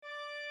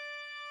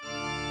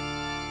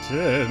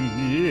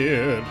10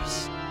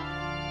 years.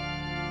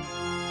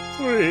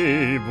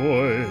 3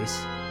 boys.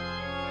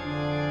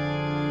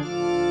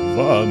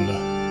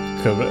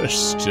 1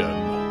 question.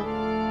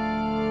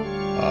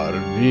 Are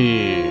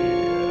we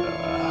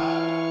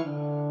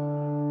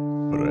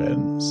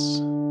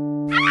friends?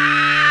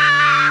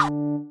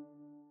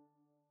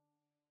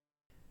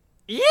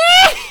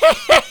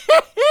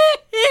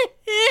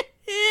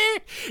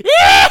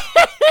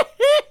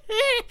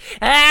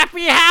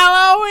 Happy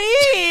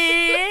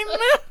Halloween!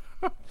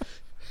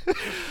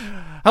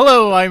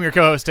 Hello, I'm your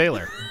co-host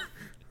Taylor.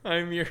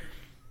 I'm your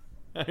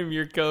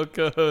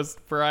co-host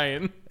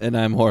Brian. And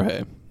I'm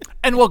Jorge.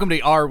 And welcome to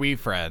Are We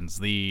Friends,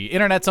 the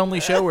internet's only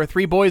show where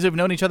 3 boys who've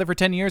known each other for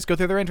 10 years go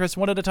through their interests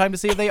one at a time to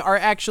see if they are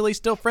actually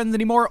still friends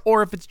anymore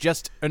or if it's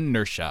just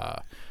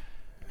inertia.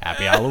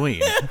 Happy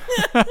Halloween.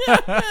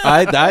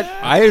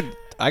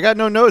 I got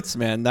no notes,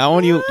 man. That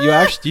one you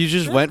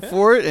just went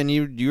for it and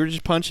you were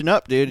just punching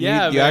up, dude.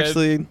 Yeah, you man.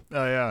 actually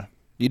Oh yeah.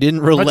 you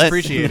didn't relent. Much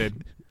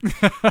appreciated.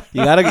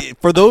 You gotta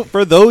for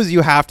those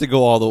you have to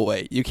go all the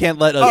way. You can't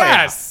let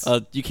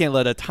you can't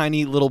let a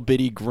tiny little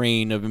bitty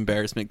grain of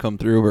embarrassment come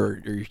through,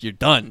 or you're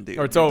done, dude.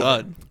 Or it's You're over.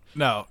 done.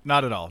 No,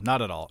 not at all.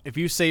 Not at all. If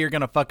you say you're going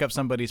to fuck up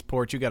somebody's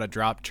porch, you got to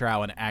drop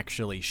trow and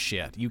actually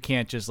shit. You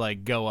can't just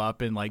like go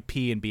up and like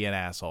pee and be an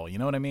asshole. You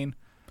know what I mean?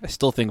 I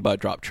still think about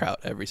drop trout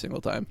every single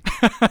time.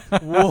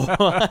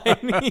 Why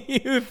do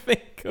you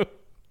think of...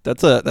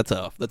 That's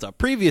a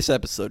previous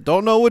episode.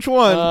 Don't know which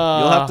one.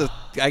 You'll have to,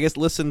 I guess,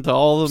 listen to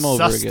all of them over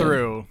Suss again.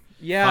 through.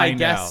 Yeah, I Find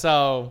guess out.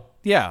 so.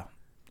 Yeah.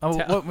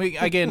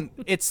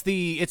 It's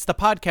the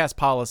podcast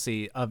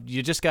policy of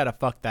you just got to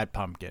fuck that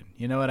pumpkin.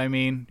 You know what I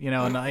mean? You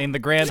know, in the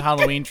grand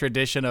Halloween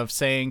tradition of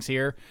sayings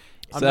here,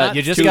 I'm not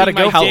you just shooting got to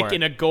go my dick for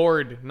in it. a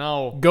gourd.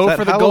 No. Go Is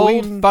for that the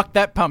Halloween? gold. Fuck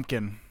that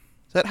pumpkin.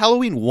 Is that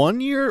Halloween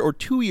 1 year or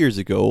 2 years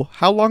ago?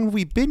 How long have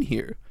we been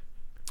here?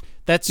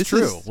 That's This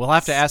true. is- We'll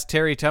have to ask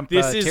Terry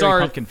This is Terry our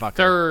Pumpkin Fucker.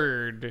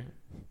 third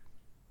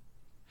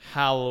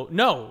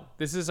No,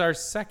 this is our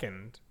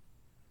second.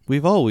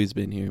 We've always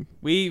been here.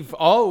 We've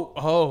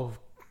I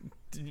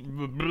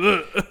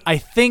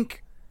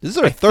think This is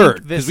our I third.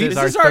 think this 'cause we- is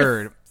our is our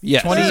third.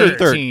 Yes, this is our third.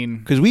 2018.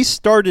 Because we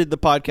started the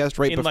podcast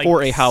right In, like,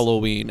 before a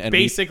Halloween, and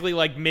basically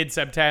like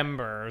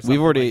mid-September or something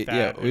we've already like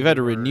that. we've had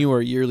to We were- renew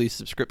our yearly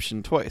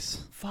subscription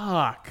twice.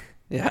 Fuck.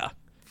 Yeah,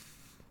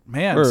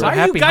 Man, Word. so Why are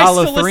happy you guys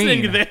still Halloween.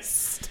 listening to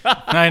this?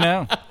 I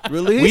know.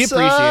 release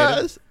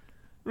appreciate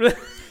it.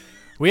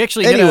 We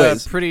actually get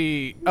Anyways. a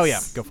pretty... Oh, yeah.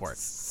 Go for it.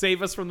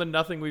 Save us from the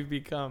nothing we've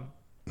become.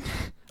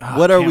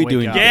 What are can't we wait,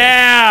 doing? God.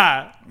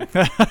 Yeah.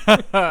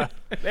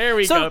 There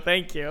we So- go.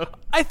 Thank you.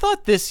 I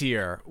thought this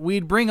year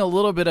we'd bring a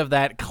little bit of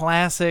that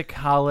classic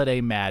holiday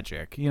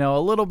magic. You know, a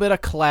little bit of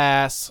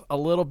class, a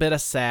little bit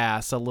of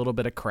sass, a little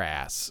bit of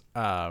crass.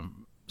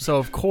 So,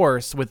 of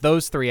course, with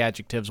those 3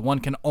 adjectives, one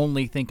can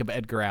only think of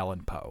Edgar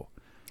Allan Poe.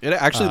 It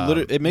actually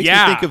literally it makes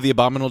yeah. me think of the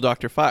Abominable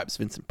Dr. Phibes,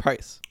 Vincent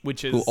Price,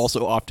 Which is who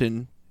also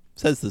often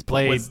says this.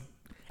 Played was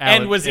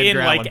Allan- and was Edgar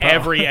in like Allan Poe.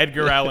 every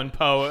Edgar Allan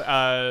Poe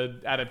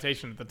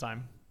adaptation at the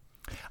time.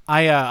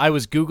 I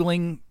was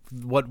Googling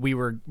what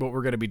we're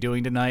going to be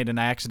doing tonight, and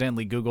I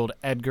accidentally Googled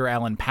Edgar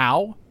Allan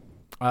Poe.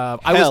 I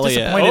Hell was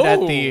yeah. disappointed at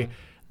Oh.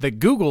 the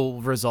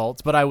Google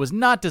results, but I was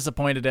not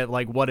disappointed at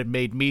like what it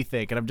made me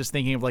think. And I'm just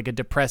thinking of like a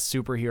depressed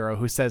superhero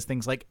who says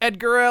things like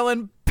Edgar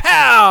Allan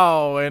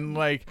Poe and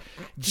like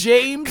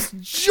James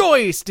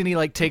Joist, and he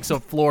like takes a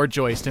floor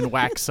joist and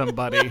whacks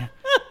somebody.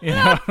 You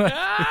know,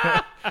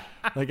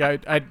 like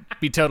I'd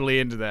be totally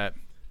into that.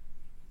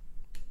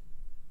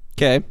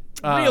 Okay,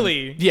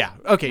 Really? Yeah.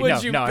 Okay.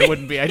 Would you No, be? I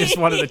wouldn't be. I just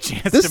wanted a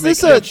chance This- to make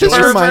this, that this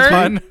short reminds me-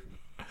 fun.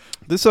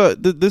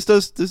 this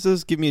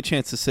does give me a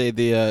chance to say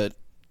the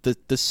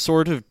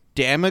sword of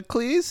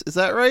Damocles, is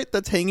that right?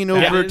 That's hanging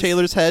over Yes.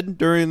 Taylor's head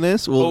during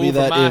this will be Over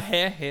that my if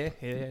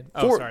head.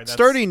 Oh, for, sorry. That's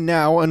starting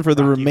now and for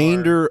the Rocky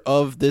remainder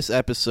of this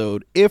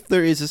episode, if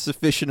there is a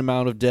sufficient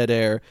amount of dead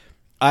air,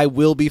 I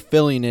will be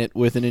filling it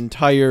with an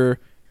entire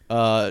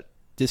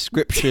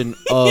description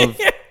of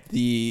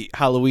the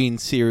Halloween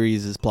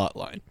series'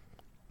 plotline.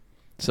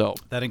 So,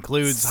 That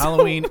includes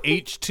Halloween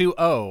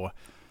H2O,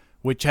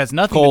 which has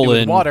nothing to do with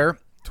Colon. water,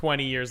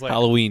 20 years later.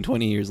 Halloween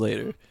 20 years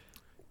later.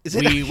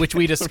 which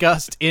we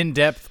discussed in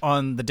depth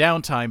on the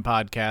Downtime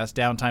podcast,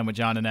 Downtime with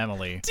John and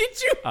Emily.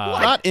 Did you?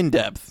 Not in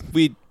depth.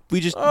 We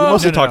mostly No,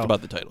 talked no.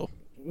 about the title.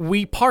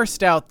 We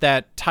parsed out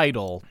that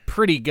title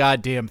pretty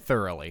goddamn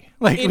thoroughly.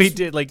 Like we It's-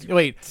 did. Like,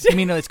 wait, you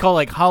mean it's called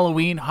like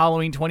Halloween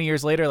 20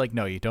 years later? Like,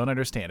 no, you don't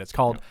understand. It's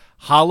called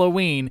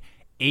Halloween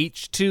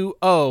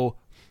H2O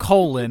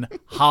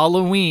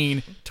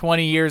Halloween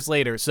 20 years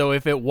later. So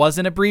if it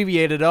wasn't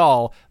abbreviated at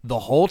all, the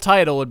whole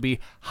title would be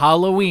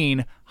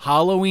Halloween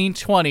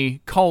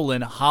 20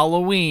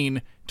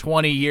 Halloween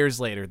 20 years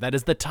later. That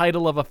is the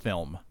title of a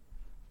film.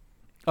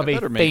 Of I a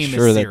better make famous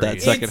sure that series.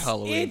 that second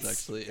Halloween's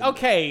actually in.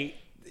 Okay,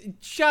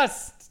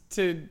 just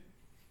to...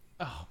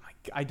 Oh, my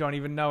God. I don't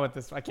even know at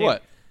this... I can't...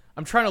 What?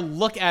 I'm trying to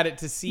look at it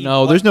to see...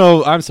 No, what- there's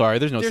no. I'm sorry.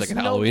 There's no There's second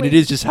no Halloween. way- It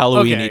is just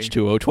Halloween Okay.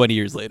 H2O 20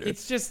 years later.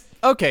 It's just...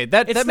 Okay,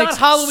 that It's that not makes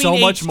Halloween so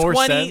much H20, more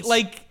sense.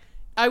 Like,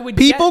 I would.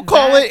 People get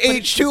call that, it but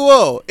it's-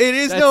 H2O. It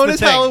is That's known the as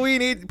thing.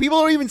 Halloween.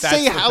 People don't even That's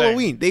say the thing.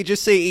 Halloween. They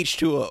just say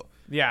H2O.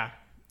 Yeah.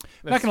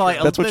 Not gonna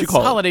lie, That's what you this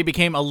call it. holiday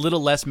became a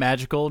little less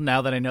magical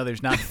now that I know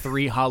there's not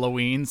 3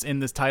 Halloweens in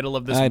this title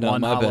of this I know,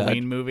 one my bad.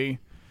 Halloween movie.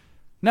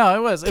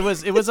 No, it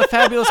was a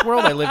fabulous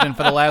world I lived in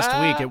for the last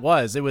week. It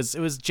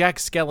was Jack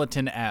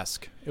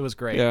Skeleton-esque. It was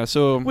great. Yeah,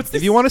 so What's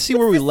if you want to see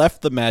where we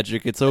left the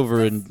magic, it's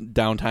over in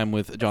Downtime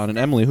with John and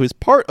Emily, who is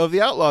part of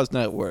the Outlaws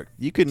Network.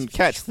 You can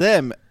catch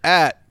them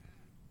at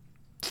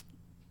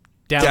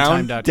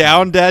Downtime.com.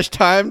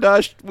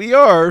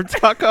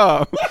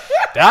 down-weare.com.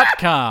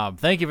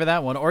 Thank you for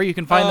that one. Or you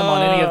can find them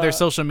on any of their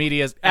social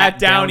medias at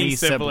Downey Downey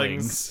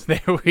Siblings.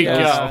 There we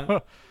Yes.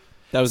 go.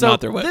 That was So,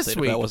 not their this website, if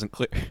week- that wasn't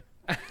clear.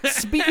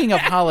 Speaking of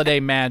holiday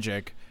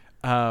magic,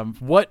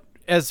 what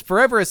has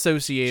forever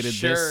associated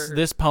Sure.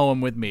 this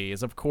poem with me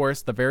is, of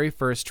course, the very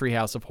first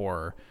Treehouse of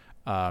Horror,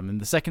 in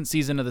the second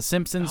season of The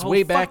Simpsons, Oh,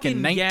 way back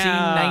in fucking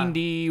yeah.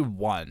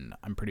 1991.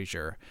 I'm pretty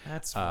sure.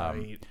 That's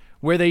right.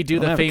 Where they do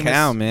Don't the have a famous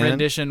cow, man.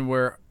 rendition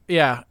where.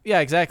 Yeah,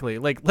 exactly.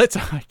 Like, let's.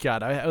 Oh my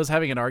God, I was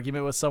having an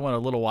argument with someone a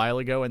little while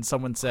ago, and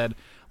someone said,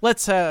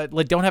 "Let's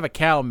don't have a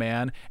cow,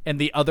 man," and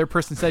the other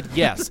person said,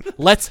 "Yes,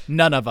 let's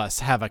none of us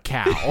have a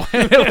cow."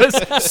 And it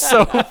was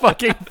so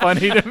fucking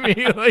funny to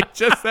me, like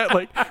just that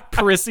like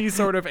prissy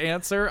sort of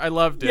answer. I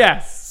loved it.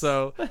 Yes.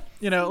 So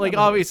like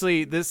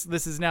obviously this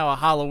is now a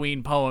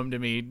Halloween poem to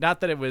me.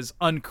 Not that it was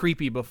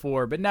uncreepy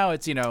before, but now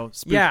it's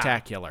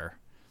spooktacular.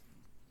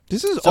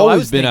 This has So I always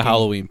was been a thinking-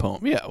 Halloween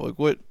poem. Yeah, like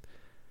what?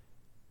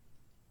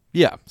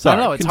 Yeah, I sorry.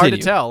 don't know. It's hard to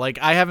continue. tell. Like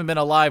I haven't been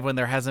alive when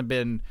there hasn't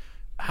been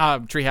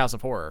Treehouse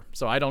of Horror,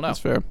 so I don't know. That's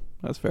fair.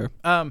 That's fair.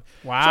 Wow.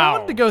 So I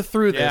wanted to go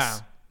through this, Yeah.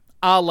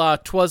 a la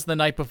 'Twas the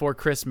Night Before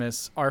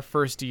Christmas, our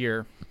first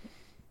year,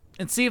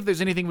 and see if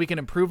there's anything we can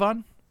improve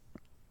on.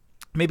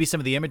 Maybe some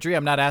of the imagery.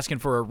 I'm not asking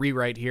for a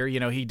rewrite here.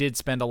 He did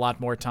spend a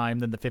lot more time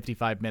than the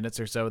 55 minutes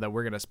or so that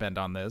we're going to spend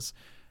on this.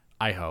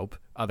 I hope.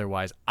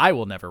 Otherwise, I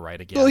will never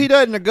write again. Well, he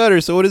died in a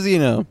gutter, so what does he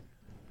know?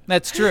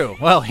 That's true.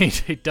 Well,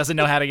 he doesn't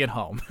know how to get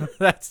home.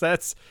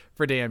 That's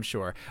for damn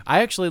sure.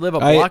 I actually live a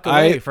block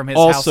away from his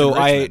house in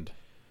Richmond.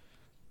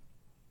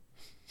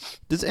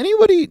 Does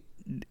anybody?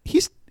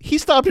 He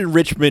stopped in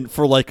Richmond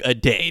for like a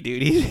day,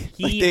 dude.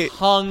 He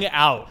hung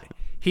out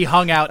He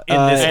hung out in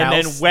this and house.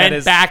 then that went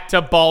is- back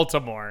to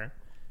Baltimore.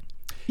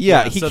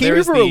 Yeah, Yeah, he so came here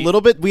there's for a the-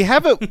 little bit. We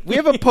have a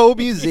Poe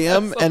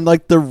museum, and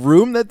like the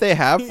room that they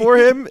have for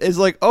him is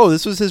like, oh,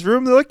 this was his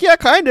room. They're like, yeah,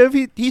 kind of.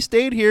 He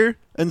stayed here,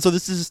 and so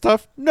this is his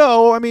stuff.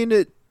 No, I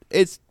mean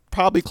it's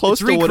probably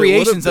close It's to what it would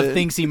recreations have of been.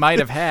 things he might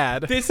have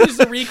had. This is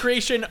a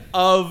recreation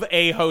of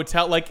a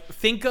hotel. Like,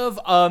 think of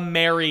a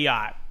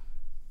Marriott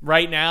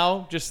right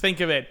now. Just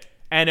think of it.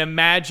 And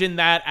imagine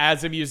that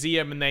as a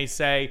museum, and they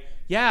say,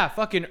 yeah,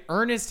 fucking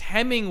Ernest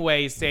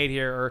Hemingway stayed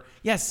here. Or,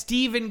 yeah,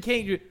 Stephen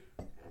King.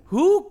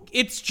 Who?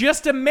 It's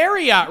just a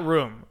Marriott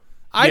room.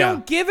 I Yeah.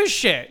 don't give a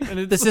shit. And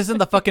it's This isn't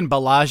the fucking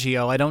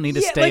Bellagio. I don't need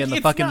to Yeah, stay like, in the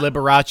it's fucking not-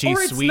 Liberace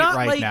or it's suite not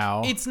right like-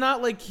 now. It's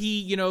not like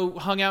he,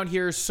 hung out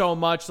here so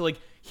much. Like,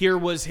 here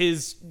was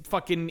his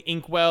fucking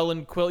inkwell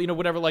and quill,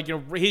 whatever. Like, here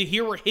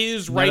were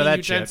his None of writing that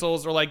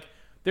utensils, or like,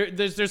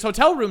 there's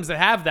hotel rooms that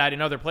have that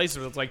in other places.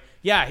 Where it's like,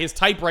 yeah, his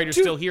typewriter's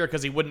still here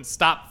because he wouldn't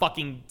stop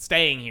fucking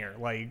staying here.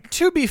 Like,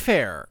 To be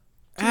fair,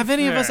 have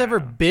any of us fair. ever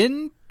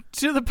been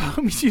to the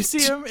Poe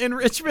Museum in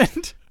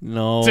Richmond?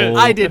 No,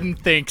 I didn't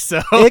think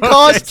so. It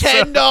costs Okay,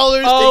 so- $10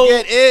 Oh. to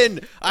get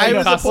in. I It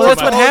was a costs poor Well,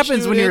 that's what much. college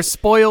happens when you're student.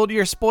 spoiled.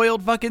 You're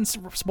spoiled, fucking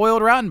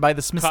spoiled rotten by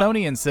the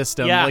Smithsonian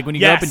system. Yeah, Like when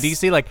you grow up in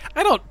yes. DC, like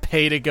I don't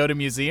pay to go to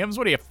museums.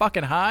 What are you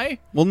fucking high?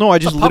 Well, no, I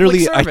just a public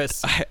literally,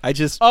 service. I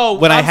just, Oh,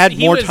 when I had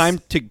he more was- time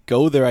to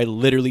go there, I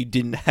literally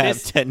didn't have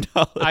This- $10.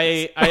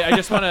 I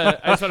just want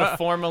to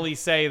formally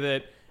say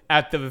that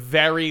at the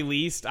very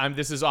least,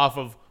 this is off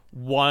of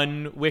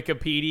one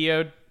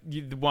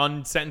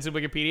one sentence in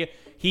Wikipedia.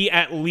 He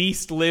at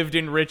least lived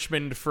in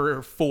Richmond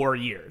for 4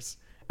 years.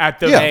 At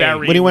the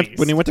very when he least.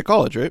 went to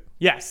college, right?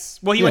 Yes.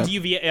 Well, he went to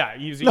UVA. Yeah,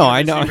 he was at No, I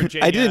University know. of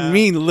Virginia. I didn't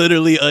mean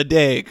literally a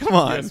day. Come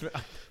on. Yes, I'm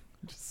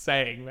just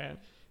saying, man.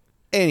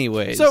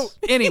 Anyways, So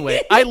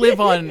anyway, I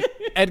live on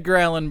Edgar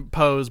Allan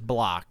Poe's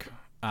block,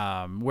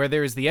 where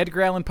there's the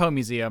Edgar Allan Poe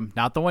Museum,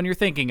 not the one you're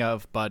thinking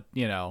of, but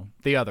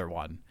the other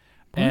one.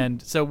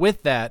 And so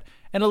with that,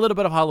 and a little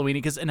bit of Halloween,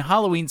 because in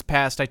Halloween's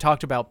past, I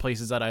talked about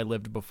places that I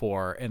lived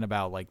before, and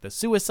about like the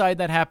suicide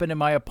that happened in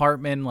my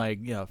apartment,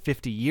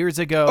 50 years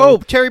ago. oh,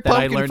 Terry that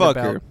I Pumpkin learned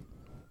Fucker. about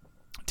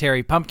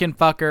Terry Pumpkin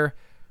Fucker,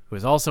 who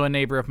is also a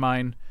neighbor of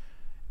mine,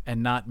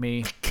 and not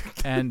me.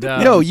 And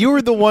You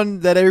were the one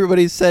that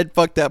everybody said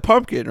fuck that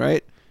pumpkin,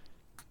 right?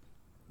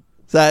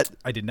 Is that?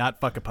 I did not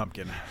fuck a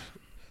pumpkin.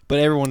 But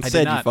everyone I did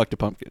said you not. fucked a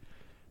pumpkin.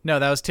 No,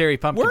 that was Terry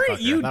Pumpkin Weren't Fucker. I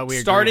you thought we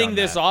agreed starting on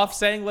this that. off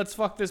saying, let's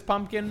fuck this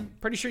pumpkin?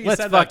 Pretty sure you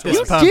Let's said fuck that to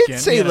this us. pumpkin. Did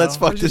say let's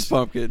fuck We're this just-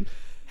 pumpkin.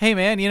 Hey,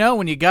 man,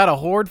 when you got a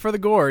hoard for the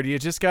gourd, you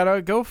just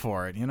gotta go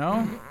for it, I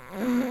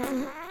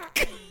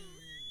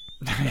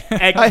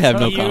have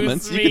no Excuse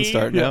comments. You can me?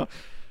 start now.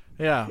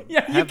 Yeah.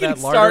 Yeah, you Have can that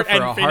larder start for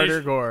and a finish.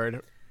 harder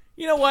gourd.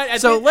 You know what?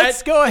 So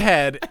let's go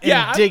ahead and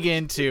Yeah, dig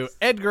into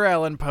Edgar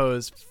Allan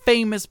Poe's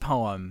famous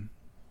poem,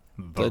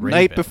 The Raven.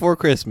 night before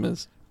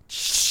Christmas.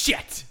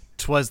 Shit.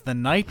 'Twas the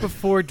night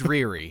before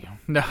dreary.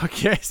 No,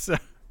 okay, so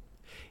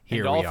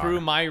here And we all are.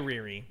 through my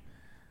Riri.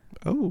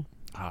 Oh.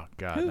 Oh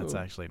God, that's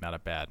actually not a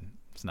bad.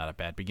 It's not a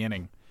bad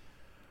beginning.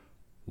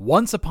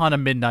 Once upon a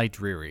midnight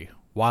dreary,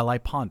 while I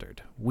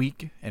pondered,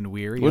 weak and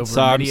weary over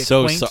many a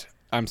quaint.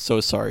 I'm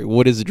so sorry.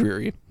 What is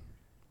dreary?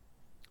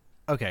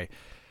 Okay,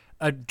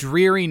 a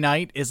dreary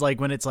night is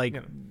like when it's like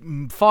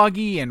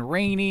foggy and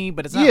rainy,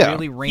 but it's not Yeah.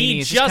 really rainy. He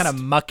It's just kind just-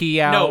 of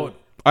mucky out. No,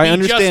 I he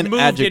understand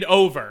just moved it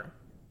over.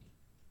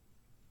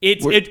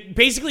 We're- It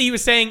basically he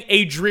was saying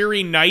a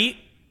dreary night,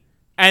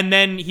 and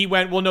then he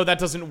went, well, no, that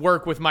doesn't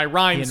work with my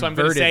rhyme, He so I'm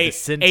going to inverted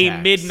say the a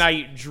syntax.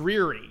 midnight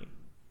dreary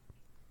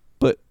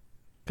But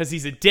because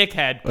he's a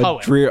dickhead a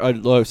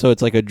poet. so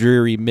it's like a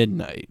dreary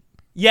midnight.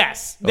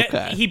 Yes,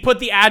 Okay. he put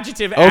the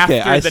adjective Okay,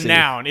 after I the see.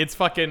 noun. It's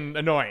fucking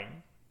annoying,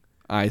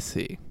 I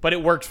see. but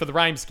it worked for the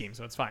rhyme scheme,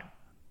 so it's fine.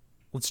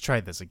 Let's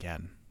try this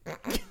again.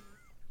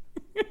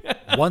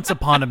 Once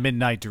upon a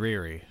midnight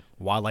dreary,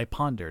 while I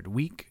pondered,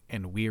 weak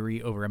and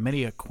weary, over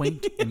many a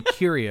quaint and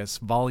curious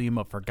volume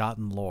of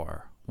forgotten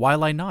lore,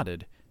 while I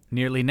nodded,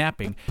 nearly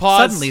napping, Pause.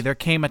 suddenly there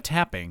came a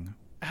tapping.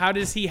 How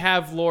does he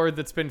have lore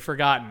that's been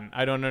forgotten?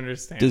 I don't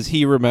understand. Does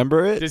he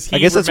remember it? Does I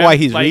he guess that's remem- why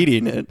he's like-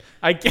 reading it.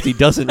 I guess He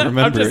doesn't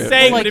remember I'm just it.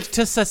 saying, Like but if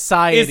to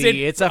society, is it-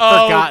 it's a oh,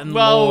 forgotten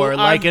well, lore,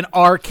 like I'm- an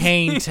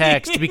arcane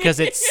text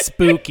because it's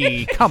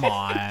spooky. Come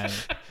on.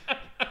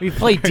 We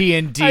play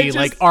D&D, I just-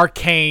 like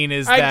arcane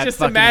is that I just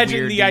fucking imagine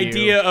weird the to you.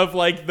 idea of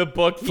like the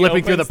book he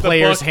Flipping through the opens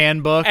player's book,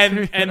 handbook.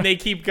 and they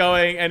keep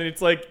going, and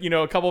it's like, you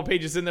know, a couple of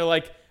pages in there,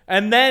 like,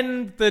 and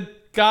then the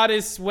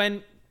goddess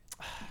went.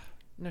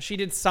 No, she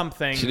did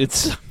something. She did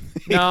something.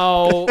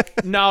 No,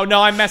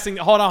 I'm messing.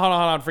 Hold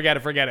on. Forget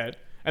it.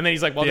 And then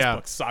he's like, well, Yeah. this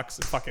book sucks.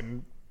 It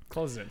fucking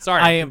closes it.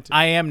 Sorry.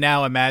 I am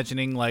now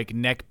imagining like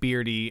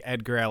neckbeardy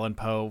Edgar Allan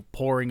Poe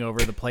poring over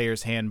the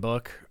player's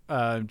handbook,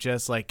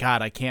 just like,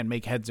 God, I can't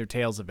make heads or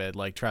tails of it.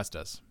 Like, trust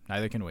us,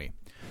 neither can we.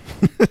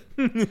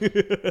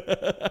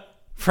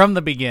 From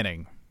the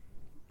beginning.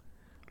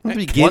 The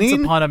beginning?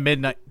 Once upon a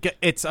midnight.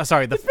 It's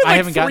sorry. I like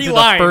haven't gotten 3 to the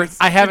lines. first.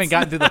 I haven't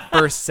gotten to the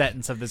first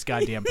sentence of this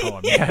goddamn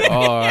poem yet.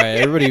 All right,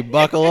 everybody,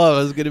 buckle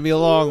up. It's gonna be a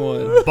long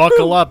one.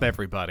 Buckle up,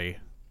 everybody.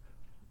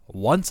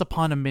 Once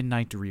upon a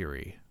midnight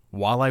dreary,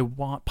 while I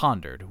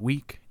pondered,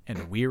 weak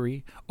and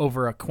weary,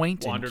 over a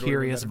quaint Wandered and over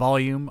curious better.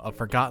 volume of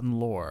forgotten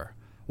lore,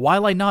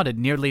 while I nodded,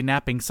 nearly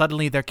napping,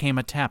 suddenly there came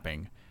a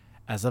tapping,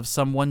 as of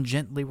someone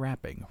gently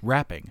rapping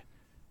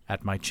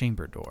at my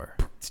chamber door.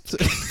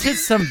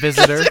 'Tis some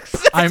visitor.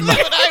 I'm.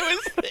 What I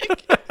was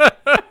thinking.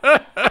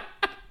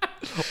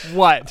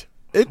 What?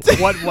 It's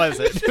What was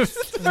it?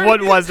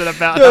 What was it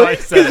about how I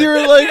said because it? you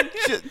were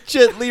like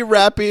gently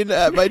rapping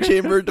at my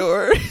chamber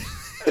door.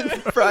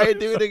 Brian,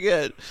 do it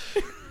again.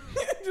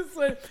 Just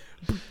like,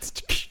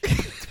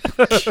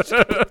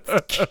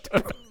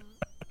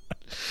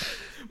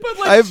 but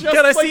like, I've- just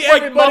Gotta like, see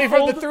like everybody from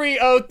the muffled-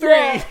 303.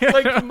 Yeah,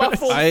 like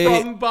muffled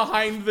I- from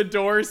behind the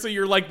door, so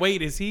you're like,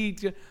 wait, is he?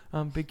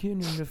 I'm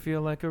beginning to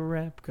feel like a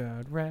rap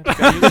god.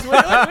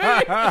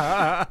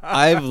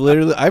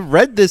 I've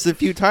read this a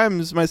few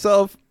times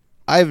myself.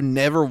 I've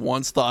never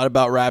once thought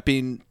about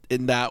rapping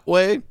in that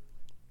way.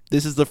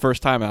 This is the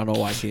first time. I don't know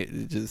why I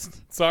can't.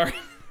 Sorry.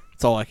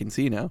 It's all I can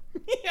see now.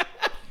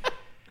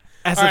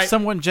 As All if right.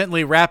 someone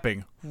gently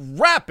rapping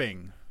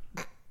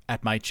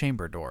at my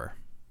chamber door.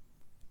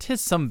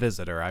 'Tis some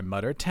visitor, I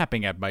muttered,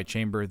 tapping at my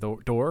chamber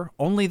door.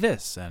 Only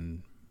this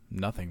and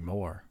nothing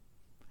more.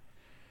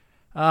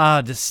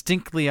 Ah,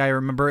 distinctly I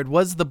remember it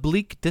was the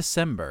bleak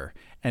December,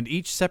 and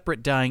each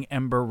separate dying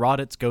ember wrought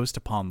its ghost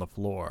upon the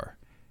floor.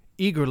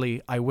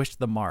 Eagerly I wished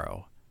the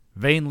morrow.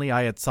 Vainly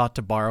I had sought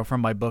to borrow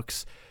from my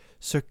books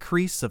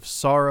surcease of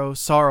sorrow,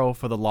 sorrow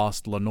for the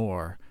lost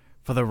Lenore,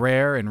 for the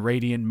rare and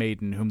radiant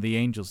maiden whom the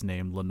angels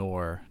named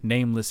Lenore,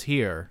 nameless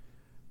here,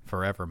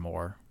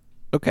 forevermore.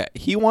 Okay,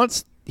 he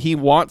wants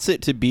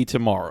it to be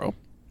tomorrow.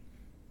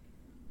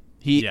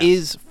 He Yes.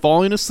 is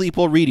falling asleep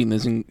while reading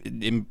this,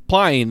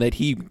 implying that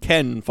he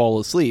can fall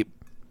asleep.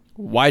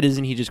 Why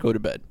doesn't he just go to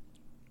bed?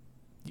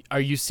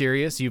 Are you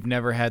serious? You've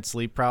never had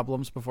sleep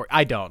problems before?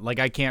 I don't. Like,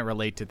 I can't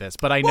relate to this,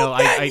 but I know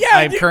yeah,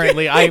 I'm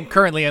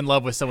currently in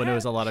love with someone who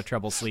has a lot of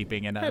trouble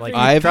sleeping, and like,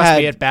 I've trust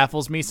me, had- it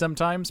baffles me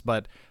sometimes,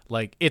 but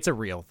like, it's a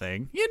real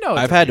thing. You know, it's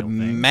I've a had real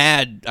thing.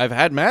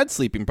 mad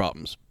sleeping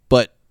problems,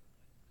 but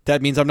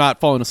that means I'm not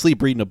falling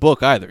asleep reading a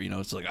book either. You know,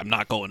 it's like I'm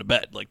not going to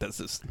bed. Like that's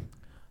just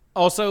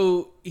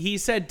Also, he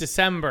said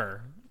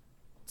December,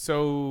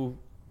 so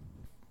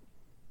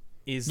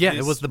is Yeah, this,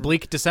 it was the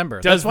bleak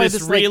December. Does That's why this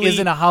this really- like,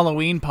 isn't a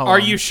Halloween poem. Are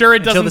you sure it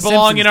until doesn't The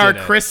belong in Simpsons our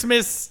did it.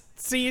 Christmas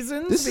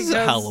seasons? this is a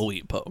Because-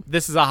 Halloween poem.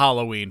 This is a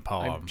Halloween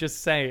poem. I'm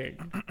just saying.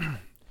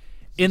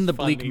 In the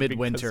funny Bleak because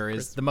Midwinter is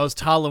Christmas- the most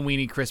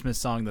Halloweeny Christmas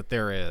song that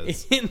there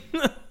is,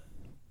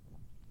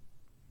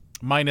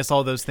 minus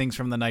all those things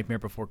from The Nightmare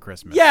Before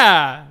Christmas.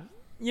 Yeah,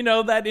 you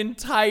know that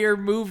entire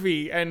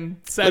movie and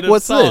set Like, of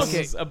what's songs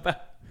this? about.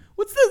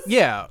 What's this?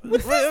 Yeah, I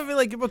mean,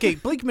 like okay,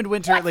 bleak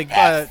midwinter, like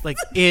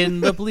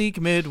in the bleak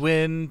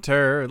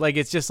midwinter, like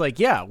it's just like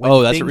when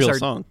Oh, that's a things real are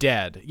song.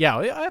 dead. Yeah,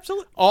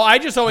 absolutely. Oh, I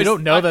just always You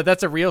don't know that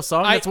that's a real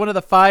song. That's one of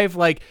the 5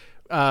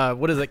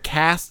 what is it?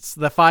 Casts,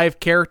 the 5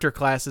 character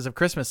classes of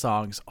Christmas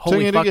songs.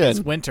 Holy it fuck, it's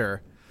again.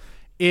 winter.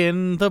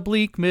 In the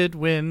bleak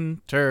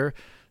midwinter.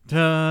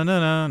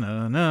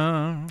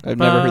 Da-na-na-na-na. I've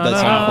never heard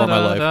that song before in my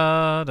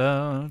life.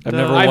 I've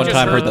never one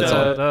time heard that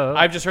song.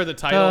 I've just heard the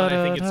title, and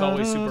I think it's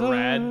always super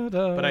rad,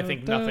 but I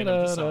think nothing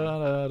of the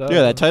song.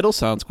 Yeah, that title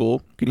sounds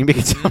cool. Can you make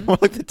it sound more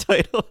like the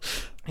title?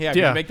 Yeah, can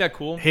Yeah. you make that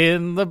cool?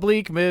 In the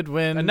bleak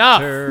midwinter.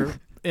 Enough.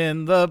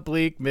 In the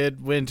bleak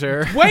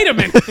midwinter. Wait a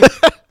minute.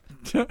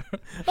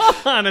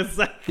 Hold on a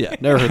second. Yeah,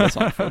 never heard that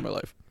song before in my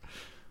life.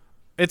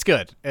 It's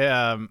good.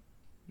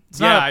 It's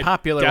Yeah, not I a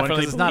popular one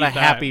definitely because it's not a believe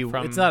that happy.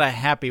 from- It's not a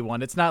happy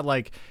one. It's not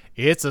like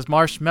it's a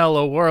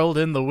marshmallow world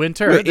in the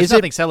winter. Wait, There's is it-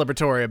 nothing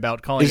celebratory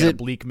about calling is it a it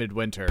bleak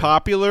midwinter.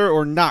 Popular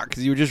or not?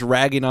 Because you were just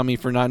ragging on me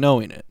for not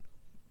knowing it.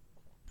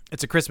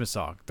 It's a Christmas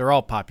song. They're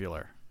all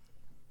popular.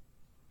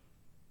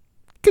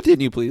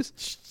 Continue,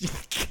 please.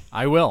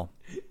 I will.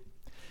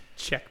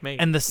 Checkmate.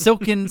 And the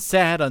silken,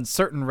 sad,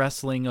 uncertain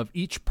wrestling of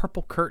each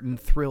purple curtain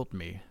thrilled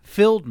me,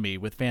 filled me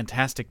with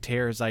fantastic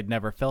tears I'd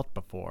never felt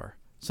before,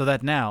 so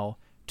that now,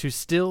 to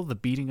still the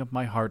beating of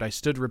my heart, I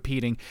stood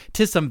repeating,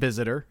 "'Tis some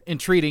visitor,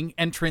 entreating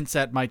entrance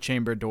at my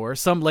chamber door,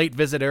 some late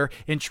visitor,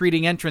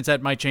 entreating entrance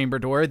at my chamber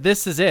door,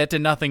 this is it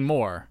and nothing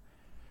more."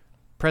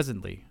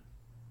 Presently,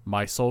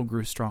 my soul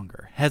grew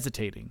stronger,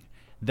 hesitating,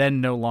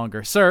 then no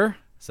longer, "Sir,"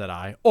 said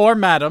I, "or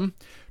madam,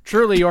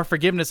 truly your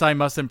forgiveness I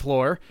must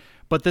implore,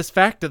 but this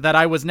fact that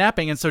I was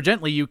napping, and so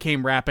gently you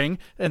came rapping,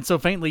 and so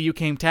faintly you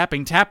came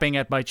tapping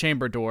at my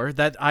chamber door,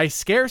 that I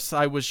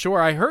was sure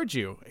I heard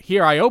you.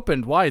 Here I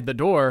opened wide the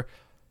door.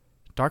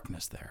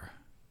 Darkness there,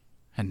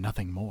 and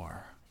nothing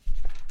more."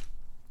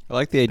 I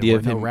like the idea were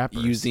of no him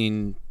rappers.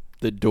 using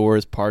the door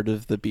as part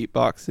of the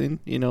beatboxing.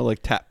 You know,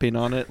 like tapping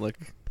on it. Like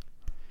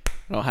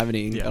I don't have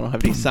any. I don't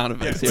have any sound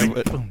effects here.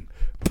 But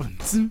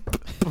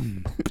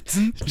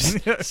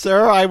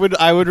sir, I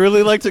would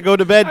really like to go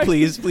to bed,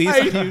 please.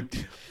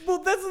 Well,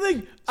 that's the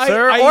thing.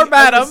 Sir I or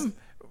madam,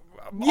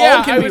 Yeah,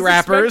 all can I be was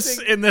rappers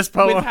expecting- in this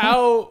poem.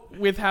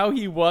 with how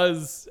he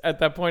was at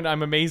that point,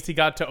 I'm amazed he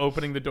got to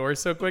opening the door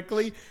so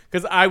quickly,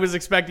 because I was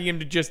expecting him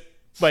to just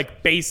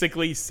like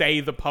basically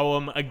say the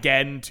poem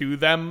again to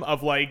them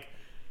of like,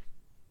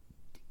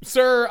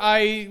 "Sir,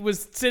 I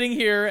was sitting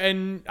here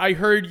and I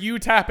heard you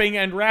tapping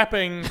and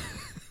rapping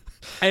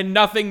and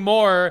nothing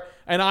more,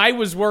 and I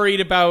was worried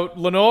about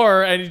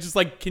Lenore," and he just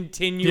like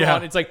continue Yeah.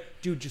 on. It's like,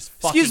 dude, just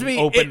fucking Excuse me,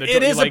 open the door.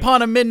 it is Like,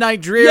 upon a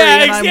midnight dreary,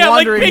 Yeah, and I'm yeah,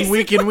 like, wandering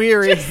weak and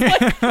weary.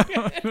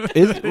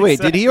 Wait,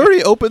 did he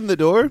already open the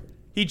door?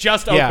 he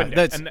just Yeah, opened it.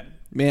 that's- And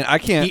Man, I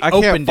can't. He I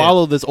can't opened it.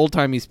 follow this old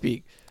timey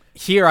speak.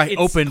 Here I It's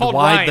opened called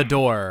wide the rhyme.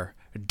 door.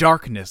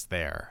 Darkness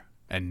there,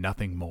 and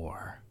nothing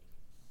more.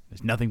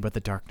 There's nothing but the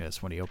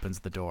darkness when he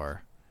opens the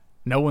door.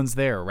 No one's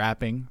there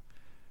rapping,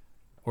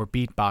 or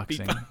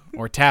beatboxing,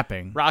 or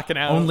tapping. Rocking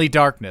out. Only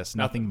darkness,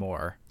 nothing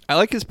more. I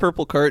like his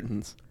purple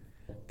curtains.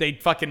 they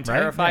fucking Right?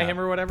 terrify Yeah. him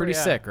or whatever. Pretty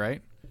Yeah. sick,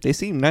 right? They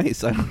seem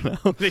nice. I don't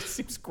know. It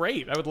seems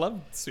great. I would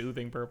love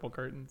soothing purple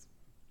curtains.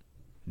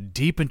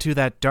 Deep into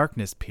that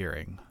darkness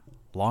peering,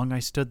 long I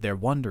stood there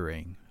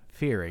wondering,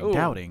 fearing, Ooh,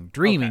 doubting,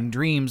 dreaming okay.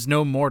 dreams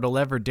no mortal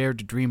ever dared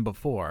to dream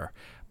before.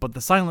 But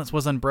the silence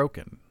was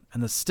unbroken,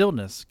 and the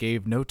stillness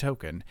gave no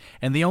token,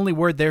 and the only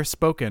word there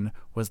spoken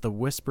was the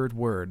whispered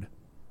word,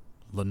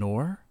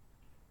 "Lenore?"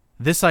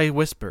 This I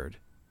whispered,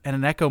 and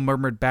an echo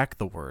murmured back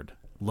the word,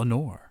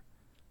 "Lenore."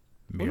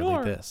 Merely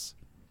Lenore. this,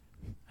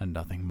 and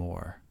nothing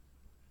more.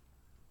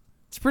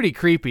 It's pretty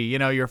creepy. You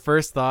know, your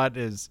first thought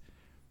is,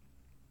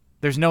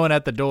 there's no one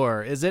at the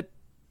door. Is it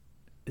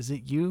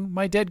you,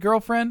 my dead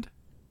girlfriend?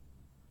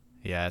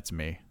 Yeah, it's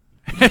me.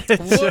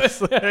 It's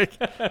just like,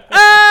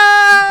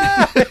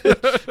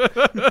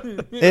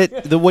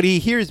 What he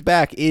hears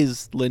back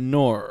is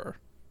Lenore,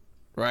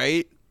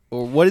 right?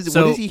 Or what is?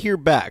 So- what does he hear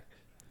back?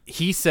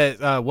 he said,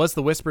 was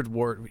the whispered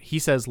word. He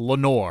says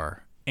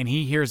Lenore, and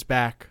he hears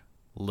back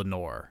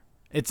Lenore.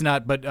 It's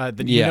not, but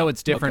you Yeah, know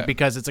it's different okay.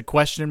 because it's a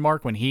question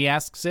mark when he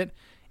asks it,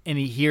 and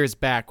he hears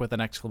back with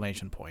an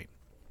exclamation point.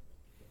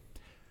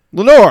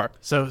 Lenore.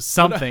 So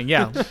something,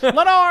 yeah.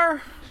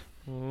 Lenore!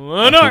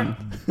 Lenore!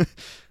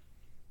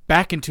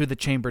 Back into the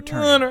chamber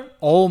turning, Lenore.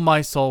 all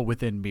my soul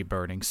within me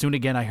burning. Soon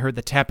again I heard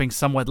the tapping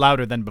somewhat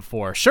louder than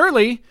before.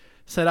 "Surely,"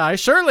 said I,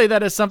 "surely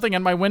that is something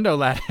on my window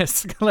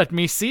lattice. Let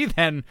me see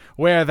then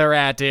where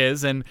thereat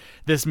is, and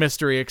this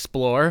mystery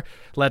explore.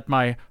 Let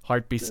my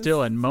heart be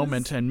still and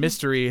moment and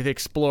mystery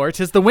explore.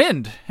 'Tis the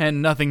wind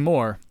and nothing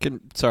more."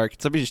 Can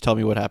somebody just tell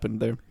me what happened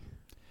there?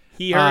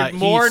 He heard He's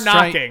more trying-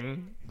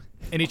 knocking.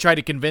 And he tried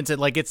to convince it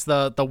like it's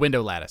the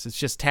window lattice. It's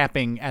just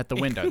tapping at the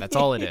window. That's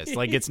all it is.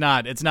 Like it's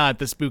not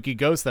the spooky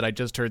ghost that I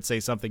just heard say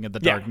something in the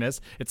Yeah.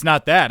 darkness. It's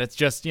not that. It's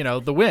just,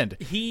 the wind.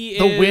 He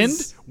The is-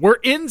 wind? We're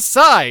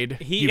inside.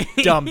 He-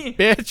 You dumb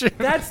bitch.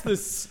 That's the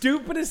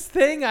stupidest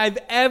thing I've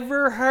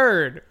ever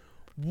heard.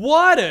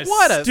 What a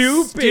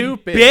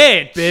stupid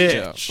bitch.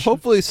 Yeah.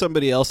 Hopefully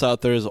somebody else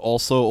out there is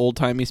also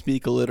old-timey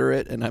speak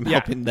illiterate, and I'm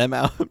helping them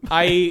out.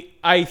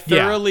 I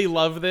thoroughly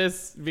love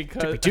this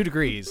because Took me 2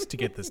 degrees to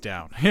get this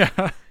down.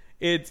 Yeah.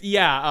 He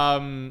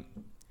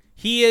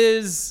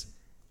is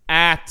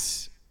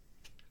at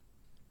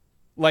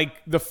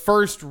like the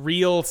first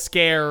real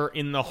scare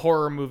in the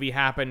horror movie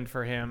happened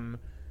for him,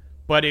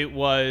 but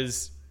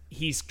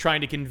he's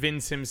trying to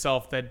convince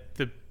himself that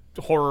the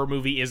horror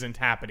movie isn't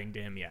happening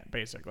to him yet,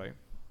 basically.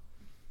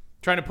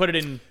 Trying to put it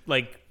in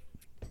like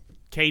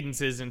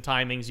cadences and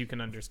timings you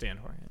can understand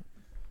horror.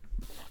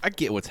 I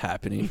get what's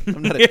happening.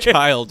 I'm not a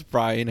child,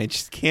 Brian. I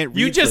just can't read.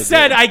 You just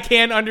said I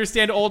can't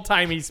understand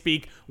old-timey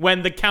speak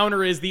when the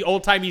counter is the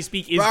old-timey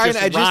speak is Brian,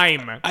 just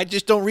rhyme. I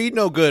just don't read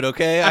no good,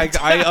 okay? I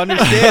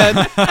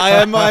understand.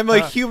 I'm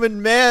a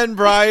human man,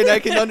 Brian. I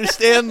can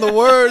understand the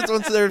words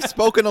once they're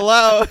spoken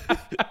aloud.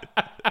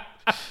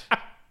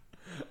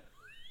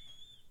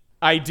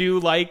 I do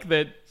like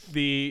that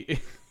the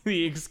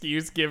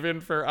excuse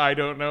given for I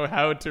don't know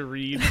how to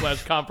read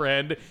 /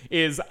 comprehend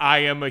is I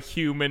am a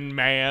human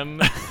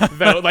man.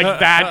 Though, like,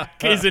 that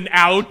is an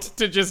out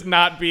to just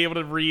not be able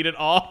to read at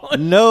all.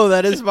 No,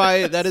 that is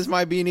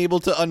my being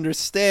able to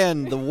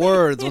understand the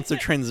words once they're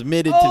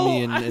transmitted to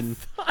me in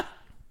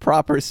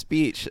proper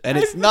speech. And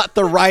it's not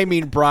the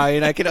rhyming,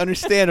 Brian. I can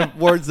understand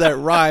words that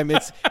rhyme.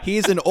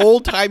 He's an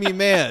old-timey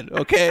man,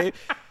 okay?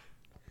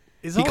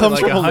 He comes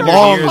from a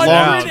long, years long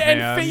out, and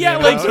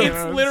man.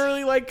 it's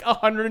literally like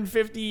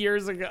 150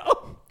 years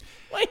ago.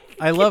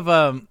 I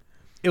love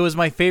it was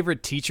my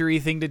favorite teachery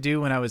thing to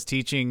do when I was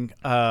teaching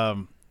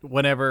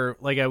whenever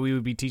we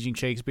would be teaching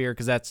Shakespeare,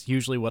 because that's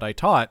usually what I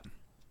taught.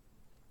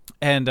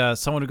 And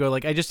someone would go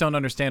like, I just don't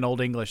understand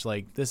Old English.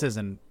 Like, it's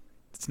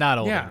not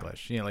Old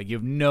English. You know, like, you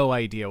have no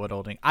idea what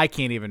Old English. I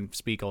can't even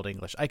speak Old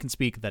English. I can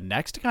speak the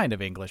next kind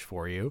of English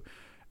for you.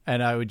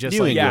 And I would just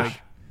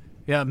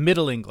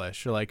Middle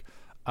English, or like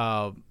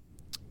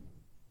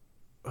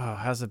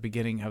how's the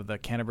beginning of the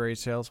Canterbury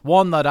Tales?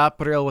 One that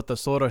April with the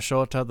Sora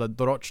Shota, the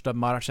Drochta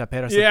Marsha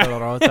Persa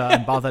Rota,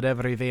 and bothered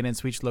every vein and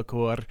sweet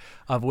liquor,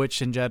 of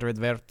which engendered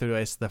virtue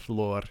is the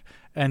floor.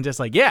 And just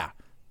like, you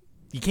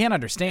can't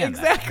understand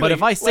that. But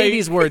if I say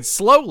these words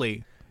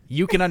slowly,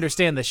 you can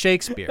understand the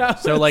Shakespeare.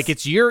 So like,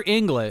 it's your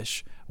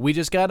English. We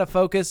just gotta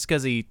focus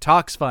because he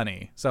talks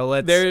funny. So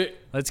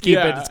let's keep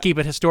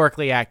it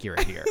historically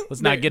accurate here.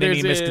 Let's not get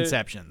any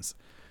misconceptions.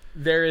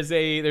 There's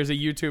a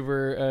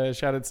YouTuber,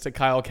 shout outs to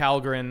Kyle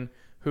Calgren,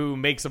 who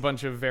makes a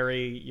bunch of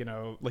very,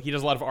 like, he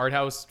does a lot of art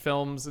house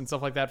films and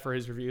stuff like that for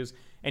his reviews.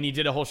 And he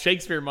did a whole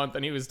Shakespeare month,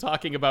 and he was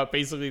talking about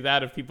basically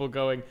that, of people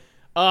going,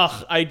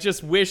 ugh, I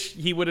just wish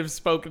he would have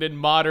spoken in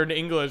modern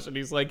English. And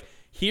he's like,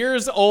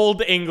 here's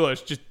Old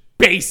English, just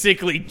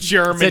basically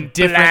German. It's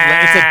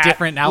a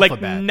different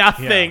alphabet. Like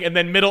nothing. Yeah. And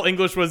then Middle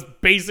English was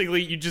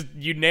basically,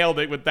 you nailed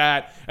it with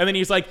that. And then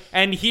he's like,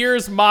 and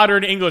here's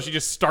modern English. He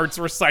just starts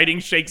reciting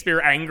Shakespeare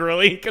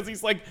angrily because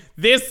he's like,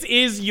 this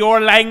is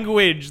your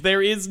language.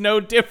 There is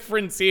no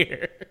difference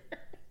here.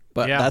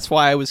 But that's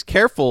why I was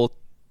careful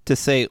to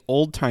say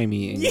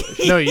old-timey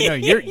English. No,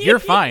 you're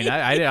fine.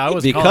 I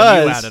wasn't because,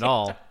 calling you out at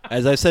all.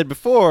 As I said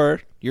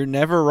before, you're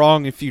never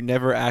wrong if you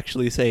never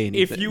actually say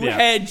anything. If you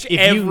hedge if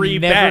every you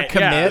never bet,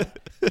 commit,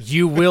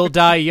 you will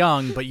die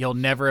young, but you'll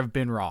never have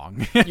been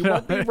wrong. You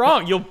won't be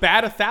wrong. You'll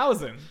bat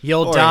 1,000.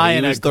 You'll die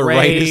in a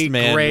gray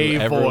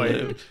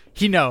void.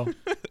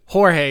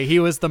 Jorge, he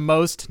was the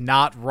most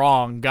not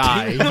wrong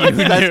guy you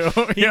knew.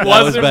 He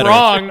wasn't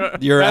wrong.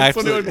 That's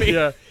what it would be.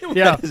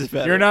 Yeah.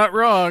 You're not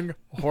wrong,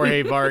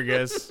 Jorge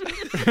Vargas.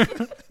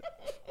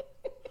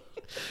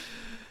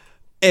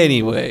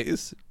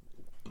 Anyways,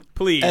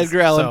 please,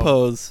 Edgar Allan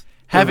Poe's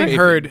having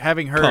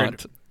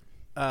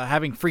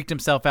freaked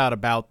himself out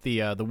about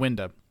the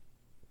window.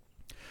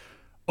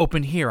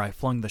 Open here I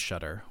flung the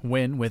shutter,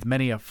 when, with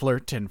many a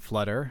flirt and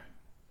flutter,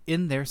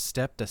 in there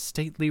stepped a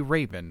stately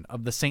raven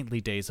of the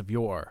saintly days of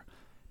yore.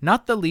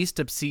 Not the least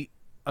obsequious.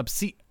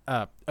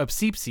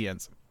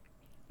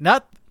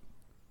 Not.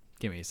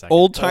 Give me a second.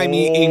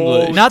 Old-timey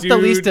English. Not the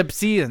least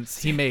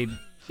obsequious he made.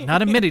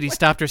 Not a minute he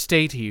stopped or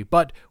stayed he,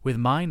 but with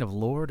mine of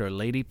lord or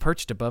lady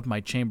perched above my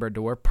chamber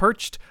door,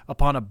 perched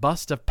upon a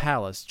bust of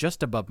Pallas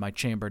just above my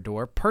chamber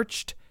door,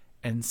 perched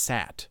and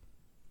sat,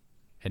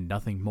 and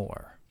nothing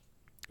more.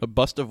 A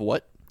bust of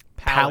what?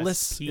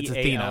 Pallas. It's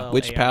Athena.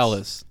 Which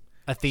Pallas?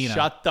 Athena.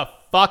 Shut the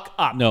fuck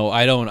up. No,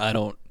 I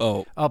don't.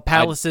 Oh,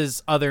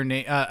 Pallas's other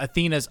name.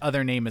 Athena's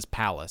other name is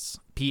Pallas.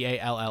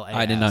 Pallas.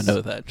 I did not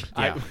know that.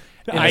 Yeah.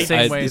 In the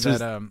same way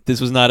that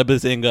this was not a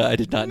bazinga. I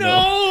did not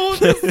know.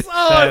 No,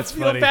 that's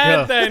funny.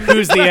 bad then.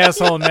 Who's the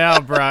asshole now,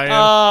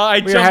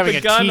 Brian? We were having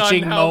a gun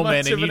teaching on how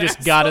moment, much and of you an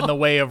just got in asshole. the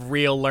way of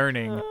real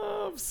learning.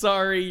 I'm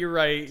sorry, you're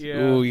right.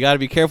 Yeah. Ooh, you got to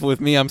be careful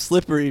with me. I'm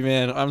slippery,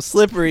 man. I'm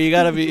slippery. You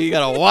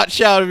gotta watch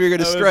out if you're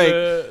gonna strike.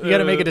 You got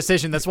to make a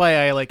decision. That's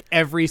why I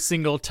every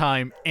single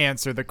time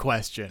answer the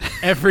question.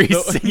 Every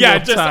single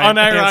just time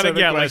answer unironic. the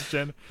Yeah,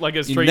 question. like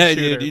a straight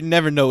shooter. You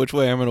never know which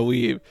way I'm gonna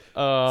weave.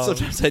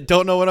 Sometimes I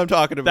don't know what I'm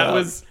talking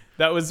about.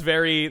 That was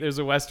there's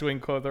a West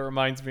Wing quote that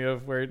reminds me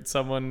of where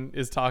someone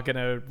is talking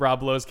to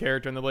Rob Lowe's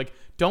character and they're like,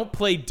 don't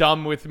play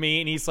dumb with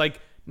me. And he's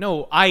like,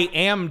 no, I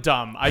am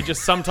dumb. I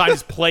just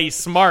sometimes play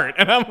smart.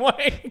 And I'm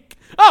like,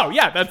 oh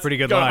yeah, that's Pretty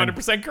good line.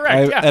 100%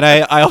 correct. And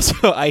I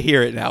also I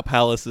hear it now.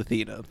 Pallas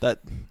Athena. That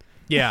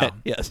Yeah.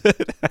 yes, I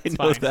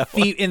know fine. that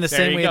one. In the There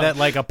same you way go. that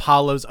like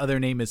Apollo's other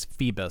name is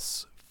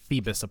Phoebus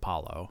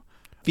Apollo.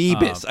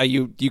 Phoebus.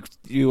 You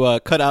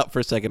cut out for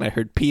a second. I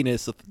heard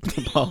penis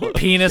Apollo.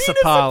 Penis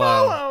Apollo.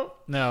 Apollo.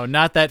 No,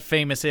 not that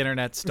famous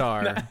internet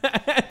star.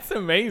 That's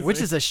amazing. Which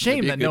is a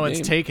shame be a that no good one's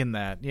name. taken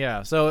that.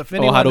 Yeah. So if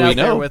anyone how do we out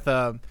there know? with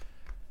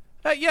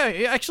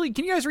yeah, actually,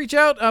 can you guys reach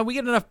out? We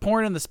get enough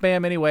porn in the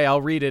spam anyway.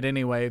 I'll read it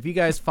anyway. If you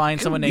guys find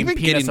someone named we've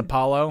been Penis getting-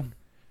 Apollo,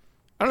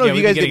 I don't know Yeah, if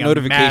we've you been guys get getting a mad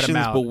notifications,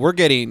 amount. but we're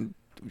getting.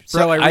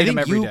 Bro, I read think them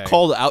every you day.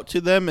 called out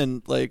to them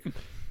and like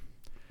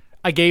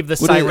I gave the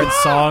What is siren it?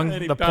 song,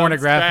 And he the bounced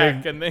pornographic.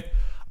 back and they-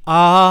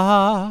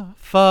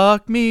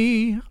 Fuck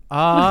me.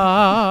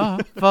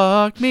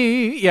 Fuck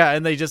me. Yeah,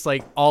 and they just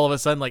like all of a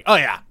sudden like, oh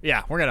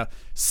yeah, we're gonna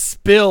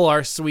spill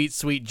our sweet,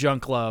 sweet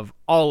junk love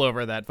all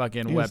over that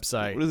fucking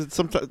website. What is it?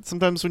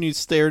 Sometimes when you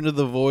stare into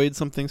the void,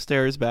 something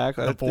stares back.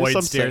 The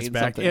void stares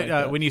back.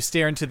 When you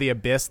stare into the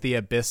abyss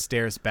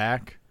stares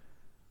back.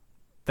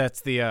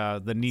 That's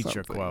the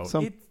Nietzsche quote.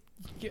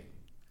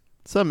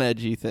 Some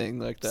edgy thing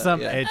like that.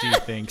 Some yeah. edgy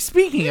thing.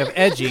 Speaking of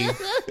edgy,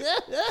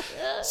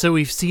 so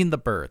we've seen the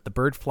bird. The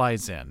bird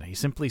flies in. He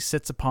simply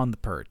sits upon the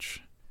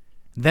perch.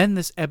 Then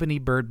this ebony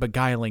bird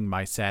beguiling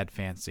my sad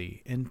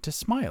fancy into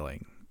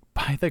smiling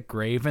by the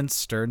grave and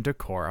stern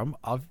decorum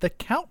of the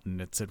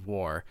countenance it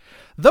wore.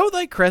 Though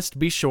thy crest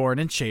be shorn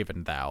and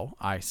shaven, thou,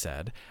 I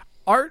said,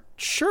 art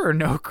sure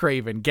no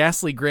craven,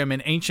 ghastly grim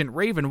and ancient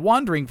raven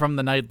wandering from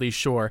the nightly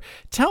shore.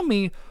 Tell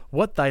me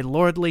what thy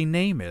lordly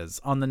name is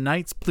on the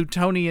night's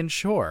Plutonian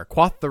shore.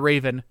 Quoth the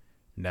raven,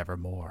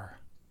 nevermore.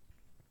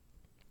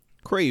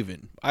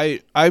 Craven.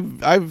 I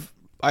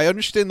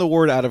understand the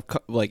word out of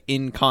like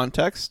in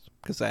context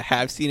because I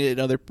have seen it in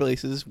other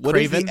places. What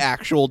is Craven? the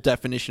actual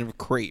definition of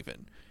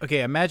craven?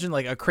 Okay, imagine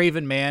like a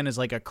craven man is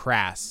like a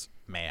crass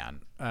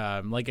man,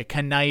 like a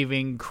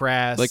conniving,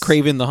 crass. Like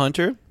Craven the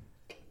Hunter?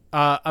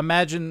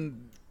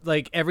 Imagine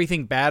like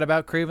everything bad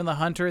about Craven the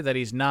Hunter, that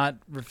he's not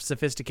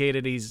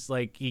sophisticated. He's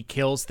like, he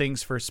kills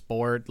things for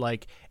sport,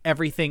 like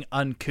everything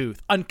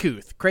uncouth.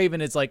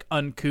 Craven is like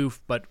uncouth,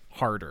 but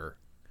harder.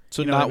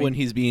 So You know what not I mean? when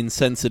he's being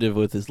sensitive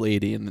with his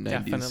lady in the 90s.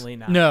 Definitely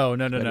not. No.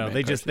 Spider-Man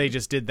They cartoon.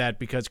 just did that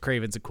because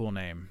Craven's a cool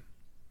name.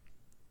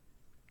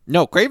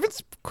 No,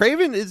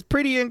 Craven is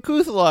pretty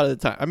uncouth a lot of the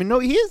time. I mean, no,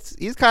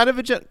 he's kind of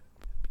a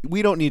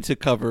we don't need to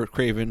cover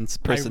Craven's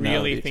I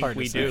personality. really think hard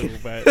we to say. do,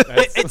 but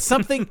that's,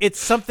 It's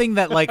something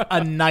that like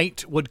a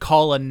knight would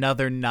call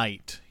another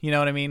knight. You know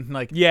what I mean?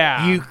 Like,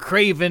 Yeah. you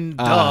craven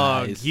Ah,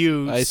 dog, I see.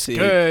 you I see.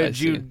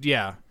 scourge, I you see.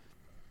 yeah.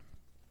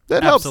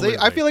 That helps. I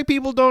Absolutely. feel like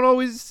people don't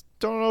always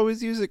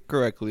use it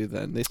correctly.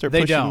 Then they start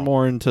They pushing don't.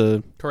 more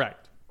into.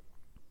 correct.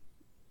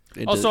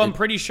 Also, I'm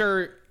pretty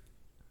sure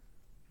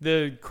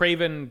the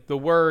Craven, the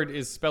word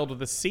is spelled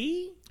with a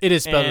C. It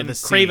is spelled and with a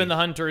C. Craven the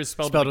Hunter is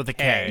spelled with a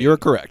K. You're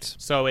correct.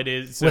 So it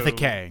is With a so-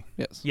 K.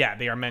 Yes. Yeah,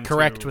 they are meant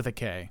Correct to. with a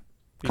K.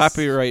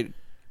 Copyright.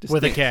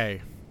 With a distinct.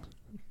 K.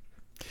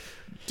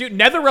 Dude,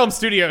 NetherRealm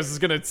Studios is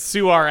gonna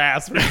sue our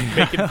ass for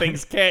making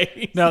things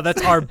K. No,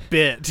 that's our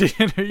bit.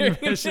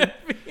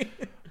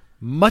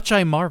 Much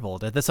I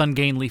marveled at this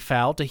ungainly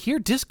fowl to hear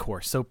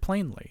discourse so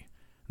plainly,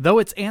 though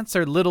its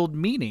answer little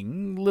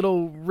meaning,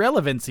 little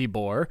relevancy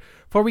bore,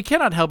 for we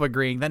cannot help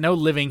agreeing that no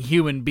living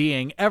human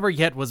being ever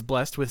yet was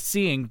blessed with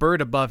seeing bird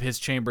above his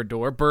chamber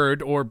door,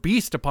 bird or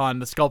beast upon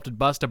the sculpted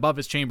bust above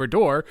his chamber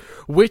door,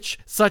 which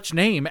such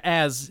name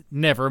as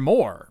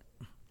nevermore.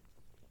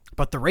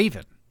 But the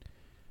raven,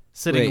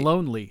 sitting Wait.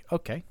 lonely,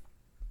 okay.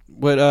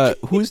 But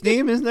whose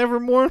name is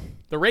Nevermore?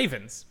 The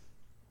Ravens.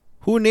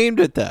 Who named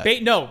it that?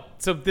 No,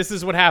 so this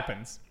is what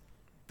happens.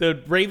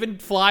 The Raven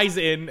flies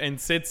in and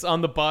sits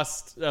on the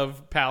bust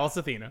of Pallas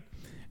Athena.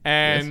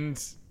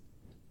 And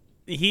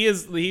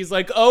he's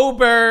like, "Oh,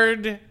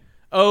 bird.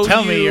 Oh,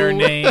 Tell me you. your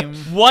name.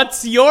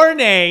 What's your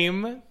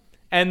name?"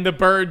 And the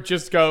bird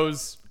just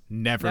goes,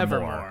 Nevermore.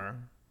 "Nevermore."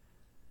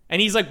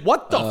 And he's like,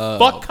 "What the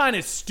fuck kind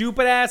of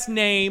stupid ass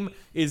name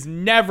is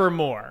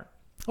Nevermore?"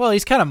 Well,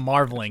 he's kind of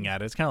marveling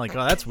at it. It's kind of like,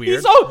 oh, that's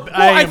weird.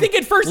 I am think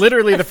at first-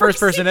 literally at the first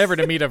first person ever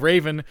to meet a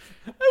raven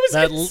I was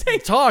that gonna say,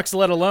 talks,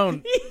 let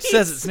alone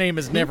says its name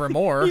is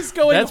Nevermore. he's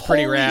going, That's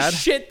pretty "Holy rad.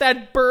 shit,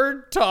 that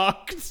bird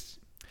talked."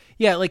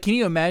 Yeah, like, can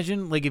you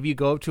imagine, like, if you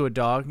go up to a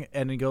dog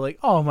and you go like,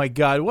 oh my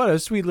god, what a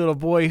sweet little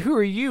boy. Who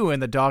are you?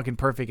 And the dog in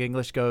perfect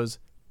English goes,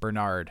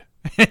 Bernard.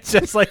 It's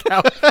just like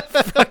how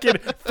fucking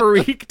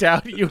freaked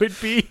out you would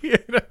be. You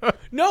know?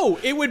 No,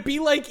 it would be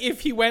like if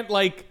he went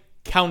like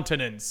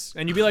countenance,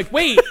 and you'd be like,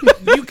 "Wait,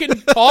 you can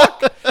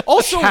talk?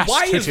 Also,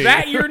 why is Chastity.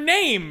 that your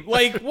name?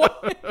 Like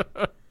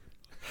what?"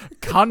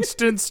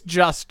 Constance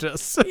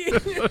Justice.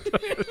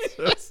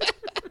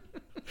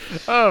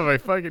 Oh my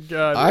fucking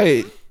god.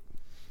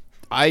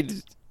 I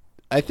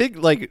think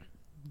like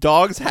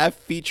dogs have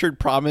featured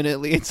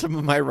prominently in some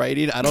of my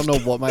writing. I don't know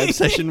what my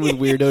obsession with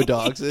weirdo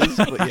dogs is,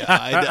 but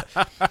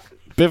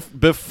yeah,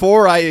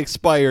 before I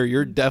expire,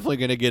 you're definitely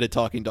going to get a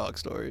talking dog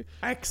story.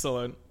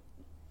 Excellent.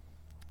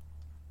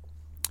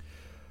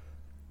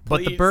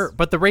 But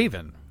Please. the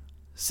raven,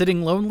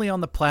 sitting lonely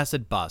on the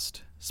placid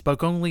bust,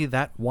 spoke only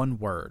that one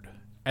word,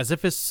 as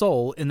if his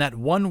soul in that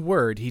one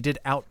word he did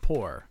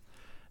outpour.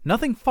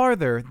 Nothing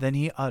farther than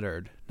he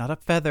uttered, not a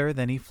feather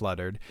than he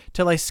fluttered,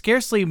 till I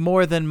scarcely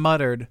more than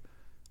muttered,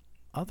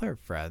 "Other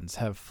friends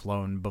have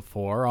flown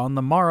before. On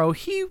the morrow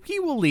he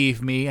will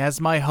leave me,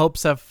 as my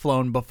hopes have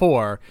flown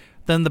before."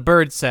 Then the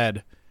bird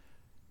said,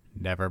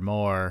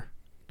 "Nevermore."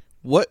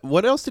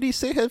 What else did he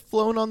say had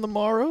flown on the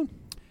morrow?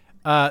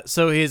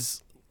 So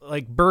his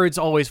birds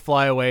always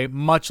fly away,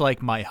 much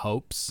like my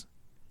hopes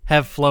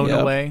have flown Yeah.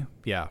 away.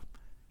 Yeah.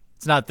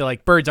 It's not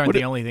that birds aren't What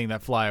the it- only thing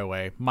that fly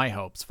away. My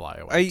hopes fly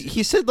away.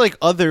 He said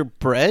other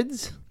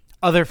breads?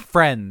 Other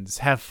friends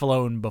have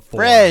flown before.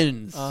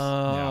 Friends.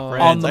 Yeah.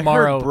 Friends. On the I heard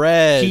morrow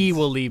breads. he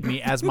will leave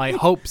me, as my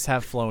hopes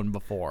have flown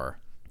before.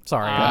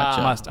 Sorry,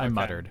 Gotcha. I Okay.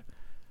 muttered.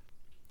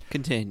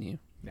 Continue.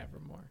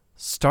 Nevermore.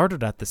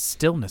 Startled at the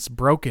stillness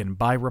broken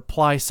by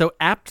reply so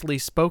aptly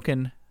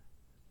spoken.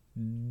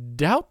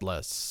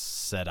 "Doubtless,"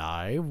 said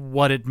I,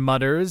 "what it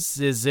mutters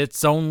is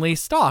its only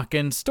stock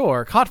and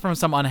store, caught from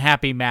some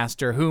unhappy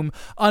master, whom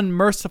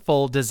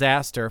unmerciful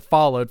disaster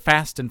followed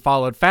fast and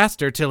followed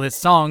faster, till his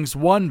songs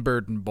one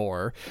burden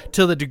bore,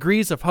 till the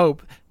degrees of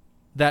hope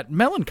that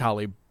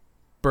melancholy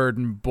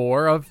burden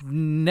bore of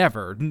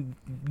never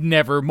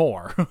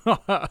more."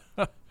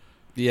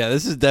 Yeah,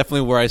 this is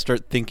definitely where I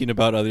start thinking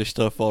about other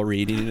stuff while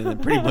reading and then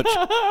pretty much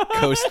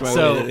coast my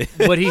So way.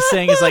 to what he's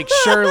saying is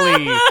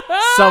surely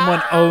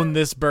someone owned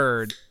this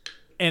bird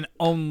and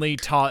only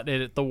taught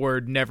it the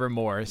word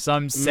nevermore.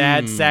 Some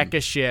sad sack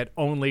of shit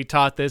only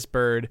taught this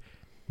bird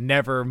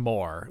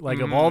nevermore.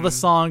 Of all the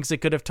songs it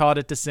could have taught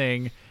it to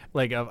sing,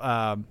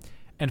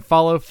 and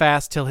follow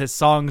fast till his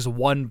songs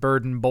one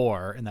burden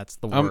bore, and that's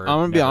the word. I'm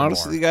gonna be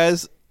honest with you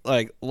guys.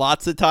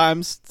 Lots of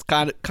times, it's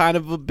kind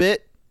of a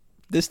bit.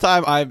 This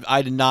time,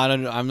 I'm not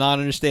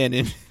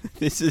understanding.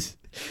 These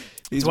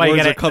That's why,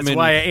 words are coming. that's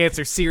why I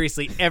answer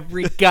seriously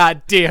every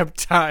goddamn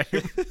time.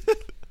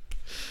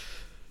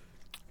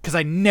 Because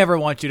I never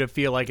want you to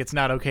feel like it's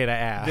not okay to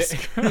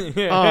ask. Oh,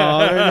 there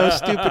are no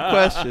stupid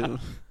questions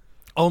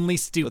Only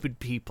stupid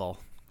people.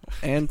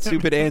 and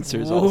stupid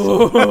answers.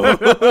 Also,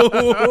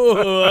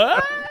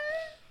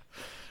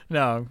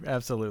 No,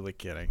 absolutely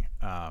kidding.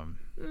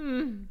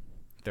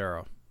 There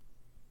are.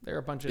 They're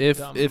a bunch of If-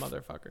 dumb if-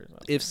 motherfuckers.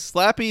 if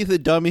Slappy the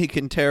Dummy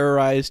can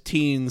terrorize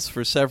teens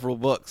for several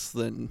books,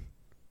 then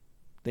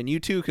you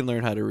too can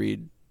learn how to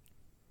read.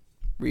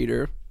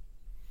 Reader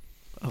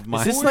of my.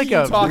 Is this Who are like you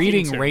a talking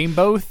reading to?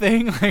 rainbow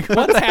thing? What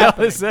What's the hell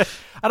happening? is that?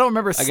 I don't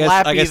remember I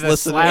Slappy guess the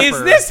listen- Slapper.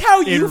 Is this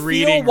how in you feel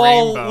Reading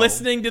while Rainbow.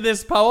 listening to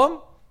this poem?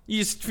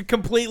 You just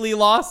completely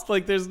lost,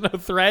 there's no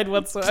thread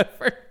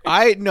whatsoever.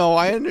 I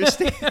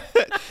understand.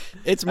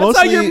 It's That's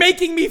mostly how you're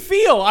making me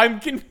feel.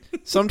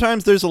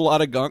 sometimes there's a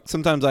lot of gunk.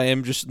 Sometimes I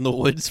am just in the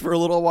woods for a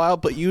little while,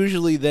 but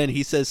usually then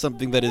he says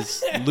something that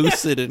is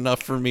lucid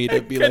enough for me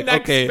to be like,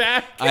 Connects okay,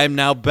 back. I am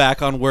now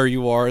back on where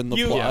you are in the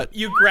plot.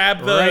 You grab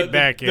the Right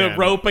back the in.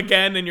 rope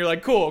again, and you're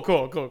like, cool.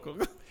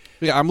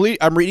 Yeah,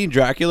 I'm reading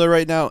Dracula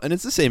right now, and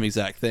it's the same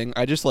exact thing.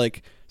 I just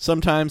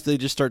sometimes they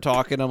just start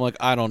talking. I'm like,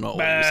 I don't know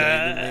what you're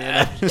saying to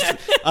me. And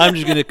I'm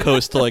just gonna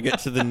coast till I get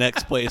to the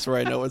next place where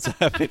I know what's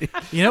happening.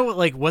 You know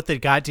what the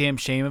goddamn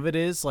shame of it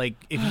is?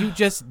 If you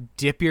just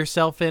dip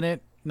yourself in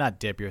it, not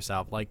dip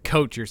yourself,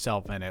 coach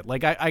yourself in it.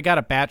 I got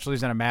a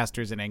bachelor's and a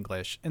master's in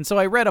English, and so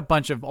I read a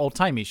bunch of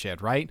old-timey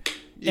shit, right?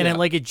 And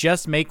Yeah. it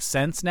just makes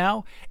sense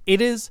now. It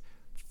is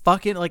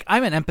fucking,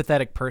 I'm an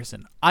empathetic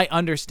person. I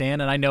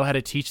understand and I know how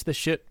to teach this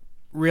shit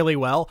really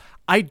well.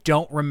 I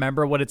don't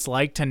remember what it's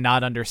like to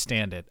not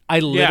understand it. I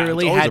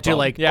literally always a had to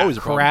problem. Always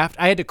a problem. craft.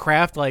 I had to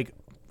craft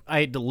I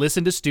had to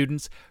listen to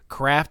students,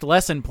 craft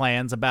lesson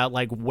plans about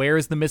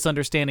where's the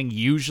misunderstanding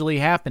usually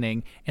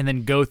happening, and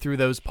then go through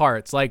those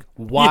parts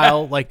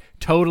while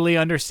totally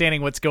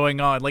understanding what's going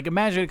on.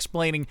 Imagine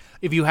explaining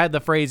if you had the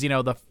phrase,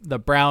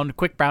 the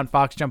quick brown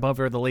fox jump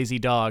over the lazy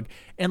dog,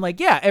 and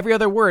every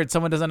other word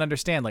someone doesn't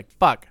understand.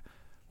 Fuck.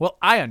 Well,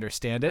 I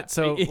understand it,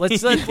 so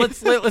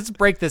let's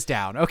break this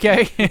down,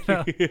 okay?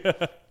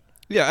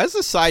 Yeah, as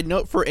a side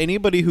note, for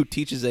anybody who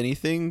teaches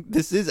anything,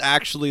 this is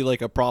actually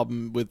a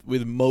problem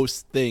with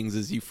most things,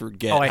 is you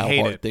forget Oh, I how hate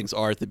hard it. things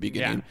are at the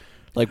beginning.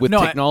 Yeah. With No,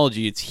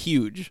 technology, it's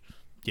huge.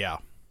 Yeah.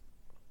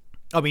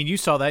 I mean, you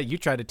saw that. You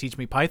tried to teach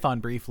me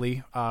Python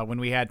briefly when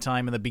we had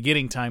time in the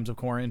beginning times of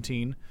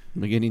quarantine.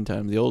 Beginning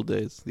time, the old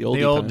days, the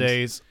old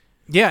Days.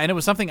 Yeah, and it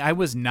was something I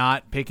was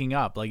not picking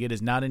up. It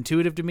is not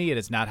intuitive to me. It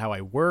is not how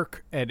I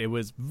work, and it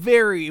was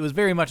very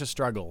much a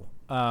struggle.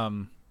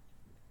 And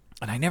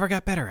I never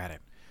got better at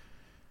it.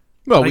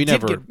 Well, But I we did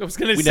never. get- I was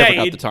gonna we say never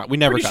got the time. We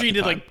never pretty got sure you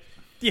the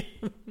did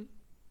time.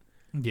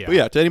 Yeah. But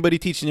yeah, to anybody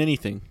teaching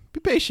anything, be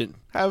patient.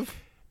 Have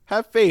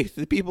faith.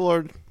 The people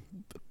are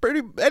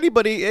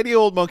any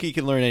old monkey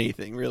can learn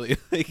anything, really.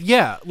 Like,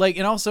 Yeah, like,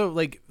 and also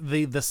like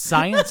the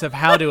science of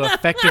how to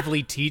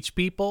effectively teach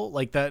people,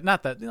 like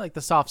the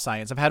soft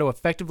science of how to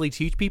effectively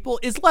teach people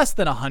is less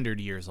than 100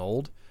 years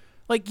old.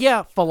 Like,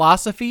 yeah,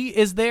 philosophy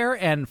is there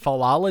and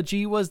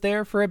philology was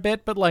there for a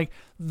bit, but like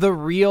the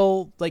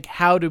real, like,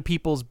 how do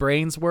people's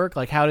brains work?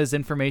 Like, how does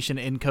information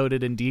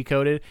encoded and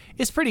decoded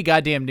is pretty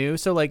goddamn new.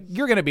 So like,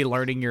 you're going to be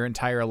learning your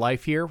entire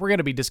life here. We're going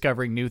to be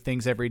discovering new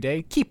things every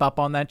day. Keep up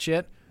on that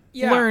shit.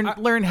 Yeah,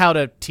 learn how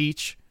to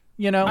teach,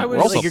 you know? I was-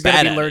 Like, also you're gonna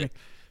bad be at learning. it.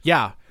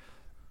 Yeah.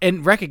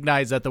 And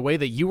recognize that the way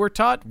that you were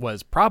taught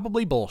was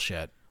probably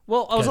bullshit.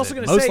 Well, I was 'Cause also it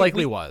going to say most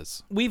likely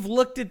was. we've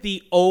looked at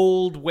the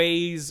old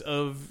ways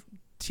of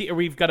or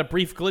we've got a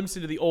brief glimpse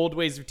into the old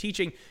ways of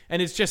teaching,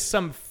 and it's just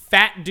some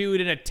fat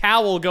dude in a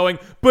towel going,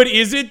 "But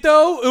is it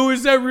though? Oh,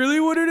 is that really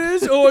what it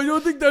is? Oh, I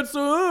don't think that's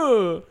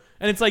and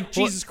it's like,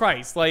 Jesus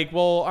Christ, like,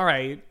 well, all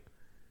right.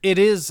 It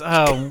is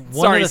one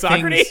Sorry, of the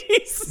Socrates.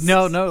 things.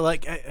 No,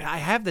 like I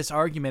have this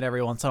argument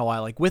every once in a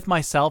while, like with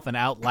myself and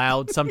out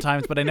loud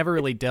sometimes, but I never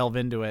really delve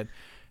into it.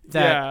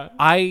 That Yeah.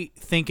 I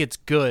think it's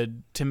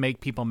good to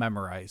make people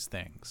memorize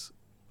things.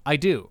 I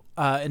do,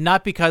 and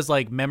not because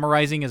like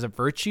memorizing is a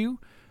virtue,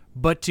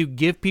 but to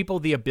give people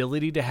the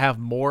ability to have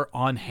more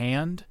on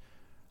hand.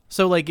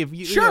 So like if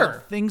you,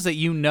 Sure. things that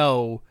you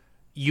know,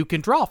 you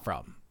can draw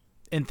from,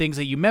 and things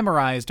that you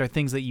memorized are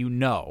things that you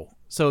know.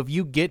 So if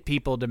you get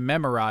people to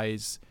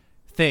memorize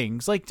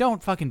things, like,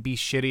 don't fucking be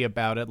shitty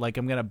about it. Like,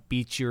 I'm going to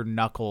beat your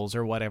knuckles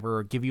or whatever,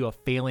 or give you a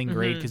failing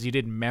grade because you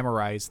didn't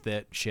memorize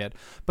that shit.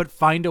 But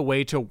find a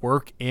way to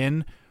work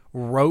in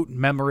rote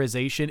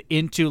memorization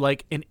into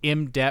like an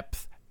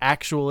in-depth,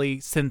 actually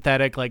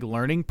synthetic, like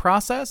learning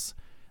process.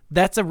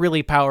 That's a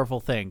really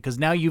powerful thing, because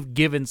now you've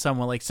given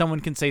someone, like,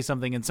 someone can say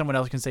something and someone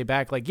else can say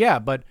back, like, yeah,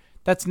 but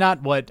that's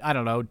not what, I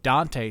don't know,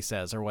 Dante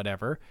says or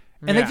whatever.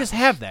 And Yeah. they just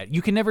have that.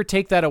 You can never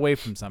take that away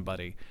from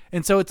somebody.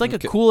 And so it's like a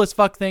cool as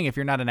fuck thing if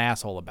you're not an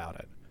asshole about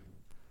it.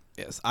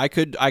 yes, I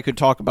could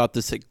talk about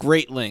this at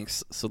great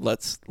lengths. So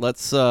let's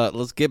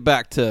get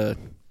back to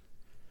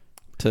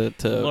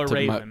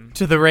Raven.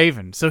 To the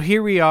Raven. So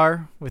here we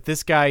are with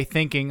this guy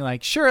thinking,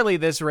 like, surely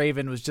this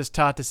Raven was just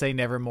taught to say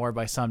nevermore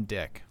by some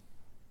dick.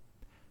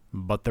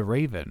 But the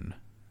Raven,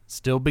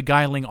 still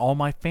beguiling all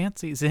my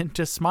fancies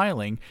into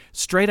smiling,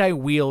 straight I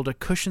wheeled a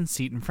cushioned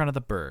seat in front of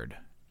the bird,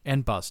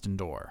 and buzzed in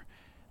door.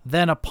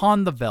 Then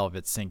upon the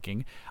velvet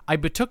sinking, I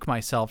betook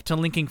myself to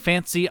linking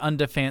fancy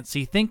unto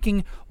fancy,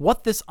 thinking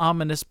what this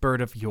ominous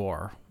bird of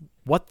yore,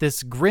 what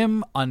this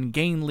grim,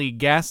 ungainly,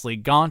 ghastly,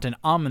 gaunt, and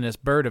ominous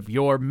bird of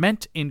yore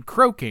meant in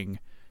croaking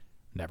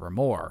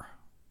nevermore.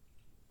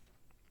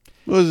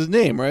 What was his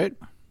name, right?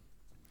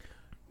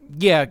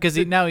 Yeah, because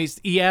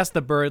he asked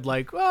the bird,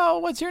 like, "Oh,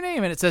 what's your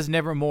name?" And it says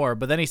nevermore,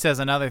 but then he says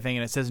another thing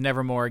and it says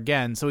nevermore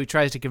again. So he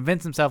tries to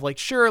convince himself, like,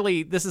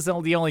 surely this is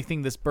the only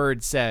thing this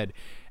bird said.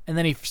 And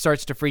then he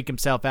starts to freak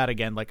himself out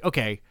again, like,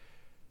 okay,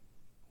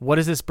 what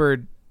is this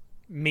bird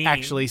Me.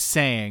 actually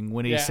saying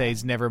when he Yeah.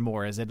 says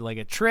nevermore? Is it like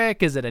a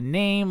trick? Is it a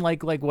name?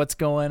 Like what's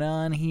going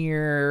on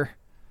here?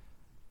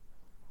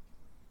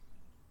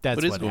 That's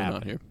What is what going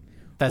happened. on here?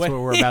 That's what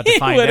we're about to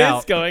find What out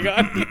is going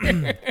on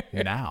here?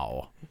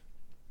 now.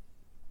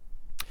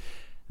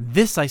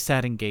 This I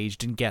sat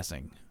engaged in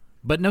guessing,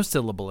 but no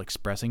syllable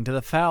expressing to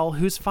the fowl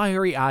whose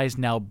fiery eyes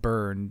now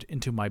burned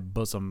into my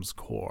bosom's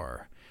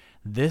core.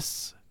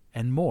 This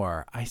and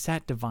more I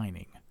sat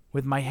divining,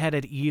 with my head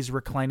at ease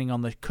reclining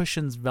on the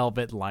cushion's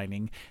velvet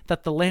lining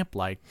that the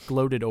lamplight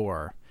gloated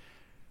o'er,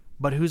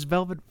 but whose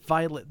velvet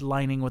violet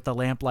lining with the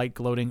lamplight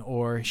gloating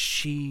o'er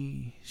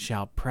she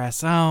shall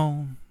press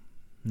on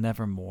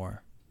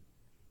nevermore.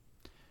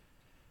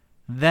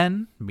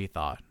 Then,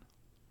 methought,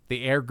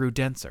 the air grew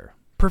denser,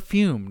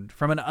 perfumed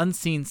from an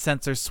unseen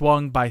censer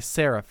swung by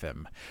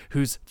seraphim,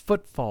 whose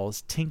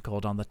footfalls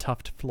tinkled on the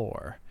tufted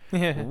floor.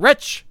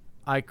 Wretch,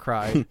 I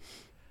cried,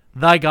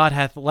 thy God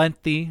hath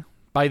lent thee,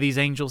 by these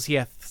angels he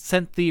hath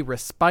sent thee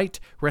respite,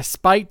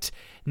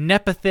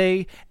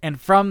 nepenthe, and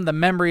from the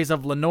memories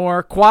of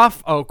Lenore,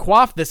 quaff, oh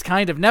quaff this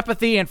kind of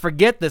nepenthe, and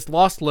forget this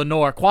lost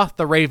Lenore, quoth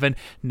the Raven,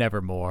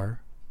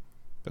 nevermore.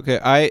 Okay,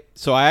 I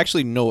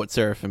actually know what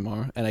seraphim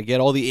are, and I get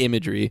all the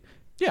imagery.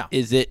 Yeah.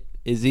 Is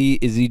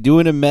he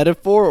doing a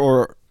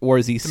metaphor, or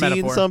is he a seeing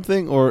metaphor.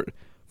 something, or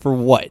for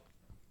what?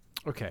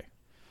 Okay.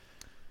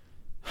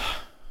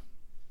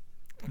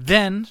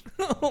 Then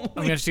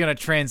I'm just going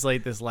to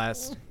translate this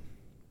last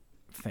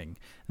thing.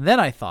 Then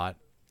I thought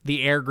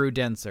the air grew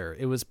denser.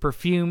 It was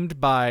perfumed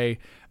by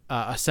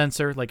a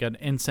censer, like an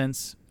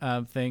incense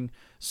thing,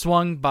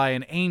 swung by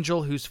an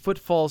angel whose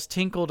footfalls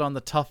tinkled on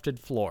the tufted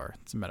floor.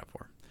 It's a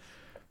metaphor.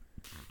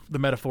 The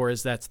metaphor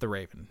is that's the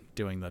Raven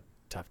doing the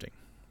tufting.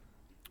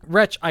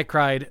 Wretch, I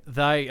cried,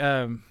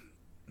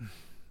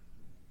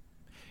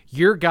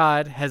 your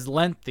God has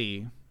lent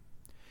thee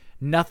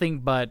nothing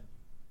but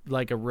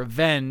like a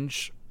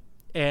revenge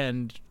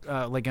and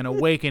like an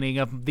awakening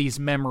of these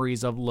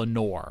memories of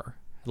Lenore.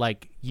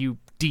 Like, you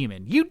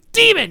demon, you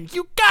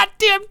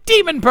goddamn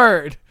demon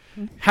bird.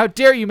 How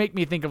dare you make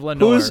me think of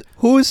Lenore?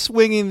 Who's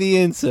swinging the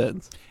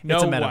incense? No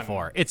It's a one.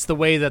 metaphor. It's the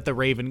way that the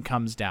raven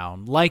comes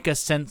down, like a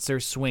censer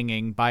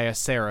swinging by a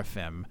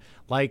seraphim,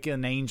 like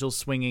an angel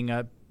swinging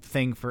a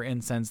thing for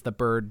incense. The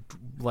bird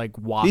like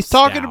wafts. He's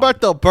talking down.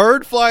 about the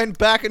bird flying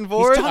back and He's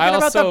forth. talking I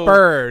about the also-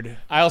 bird.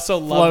 I also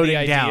love floating the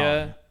idea.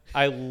 down.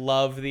 I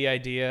love the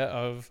idea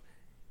of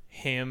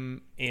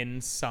him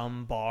in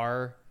some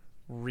bar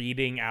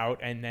reading out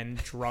and then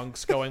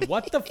drunks going,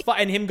 "What the fuck?"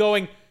 and him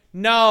going,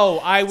 "No,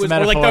 I was a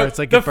or metaphor. It's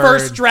like a the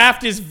first bird.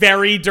 draft is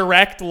very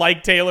direct,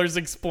 like Taylor's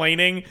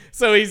explaining."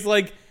 So he's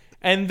like,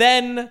 and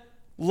then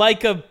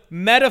like a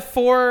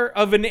metaphor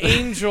of an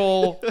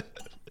angel,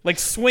 like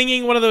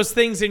swinging one of those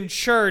things in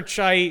church.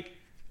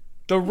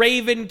 The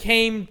raven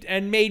came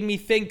and made me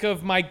think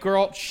of my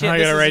girl. Shit, I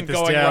this gotta isn't write this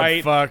going down.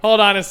 right. Fuck. Hold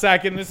on a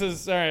second. This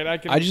is all right.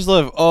 I just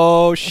love,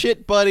 oh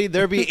shit, buddy,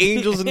 there be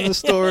angels in the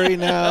story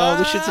now.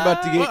 This shit's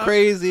about to get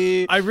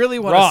crazy. I really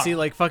want to Wrong. see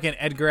like fucking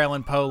Edgar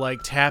Allan Poe like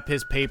tap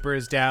his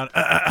papers down.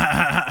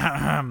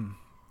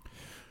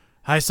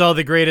 I saw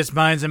the greatest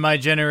minds in my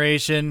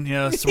generation,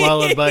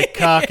 swallowed by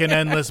cock and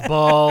endless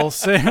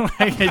balls.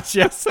 Like it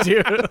just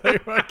do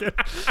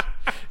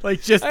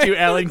just do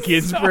Allen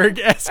Ginsberg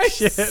esque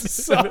shit.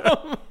 Some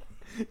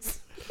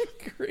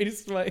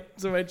greatest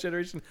minds of my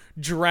generation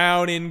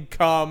drown in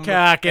cum,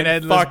 Cock and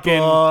endless fucking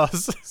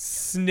balls.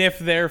 sniff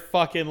their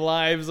fucking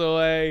lives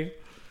away.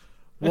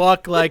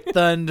 Walk like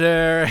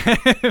thunder.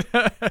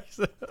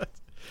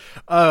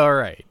 All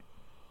right.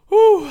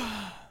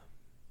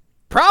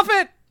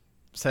 Prophet,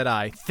 said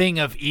I, thing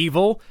of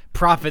evil,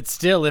 prophet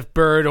still if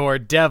bird or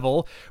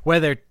devil,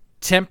 whether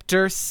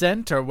tempter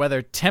sent or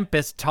whether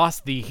tempest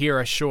tossed thee here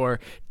ashore,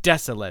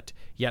 desolate,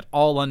 yet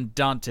all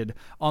undaunted,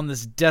 on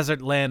this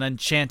desert land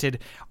enchanted,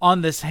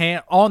 on this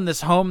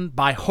home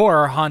by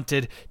horror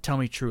haunted, tell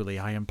me truly,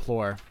 I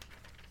implore.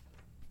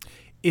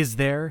 Is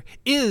there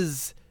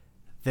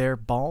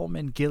balm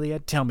in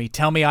Gilead? Tell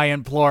me, I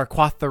implore,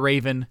 quoth the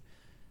raven,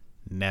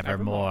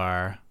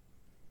 nevermore.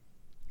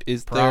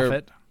 Is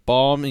Prophet. there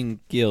balm in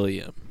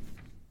Gilead?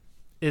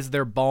 Is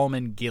there balm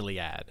in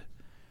Gilead?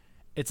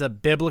 It's a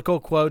biblical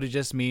quote. It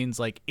just means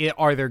like,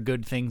 are there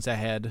good things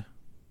ahead?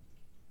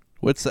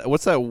 What's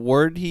that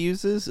word he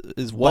uses?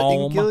 Is what in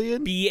Balm.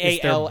 Gilead?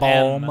 Is there BALM.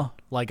 balm,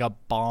 like a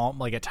balm,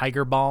 like a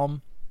tiger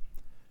balm?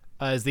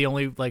 Is the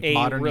only like A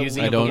modern relief.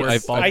 using I of the don't- word I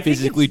balm. think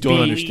physically it's don't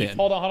B. understand.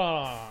 Hold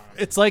on.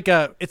 It's like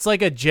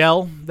a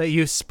gel that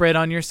you spread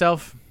on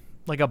yourself,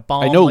 like a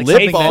balm. I know like lip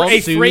something balm. that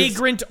A soothes-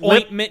 fragrant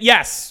ointment,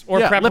 yes, or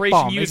Yeah, lip preparation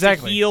balm, used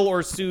exactly. to heal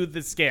or soothe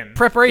the skin.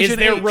 Preparation Is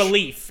there H.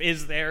 relief?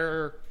 Is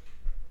there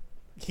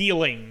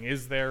healing?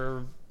 Is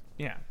there?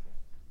 Yeah.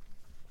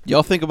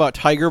 Y'all think about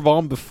tiger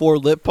balm before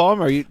lip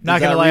balm? Are you Not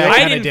is gonna that lie, real? I I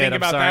kind of didn't did. think I'm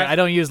about sorry. that. I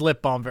don't use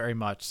lip balm very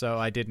much, so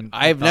I didn't.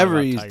 I've thought never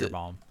about used tiger it.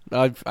 balm.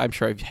 I'm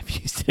sure I've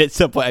used it at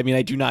some point. I mean,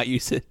 I do not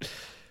use it.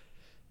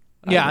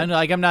 Yeah, and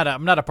like I'm not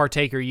a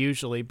partaker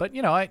usually, but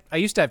I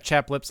used to have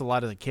chapped lips a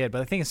lot as a kid,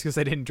 but I think it's because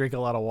I didn't drink a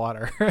lot of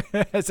water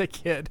as a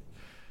kid.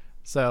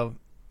 So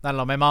I don't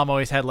know. My mom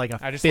always had like a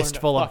I just learned to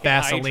fistful of fucking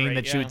Vaseline hydrate,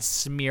 that she yeah. would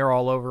smear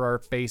all over our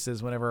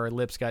faces whenever our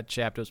lips got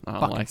chapped. It was I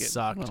don't fucking like it. I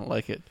sucked. don't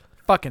like it.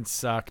 Fucking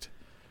sucked.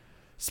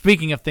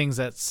 Speaking of things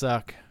that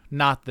suck,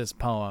 not this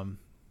poem,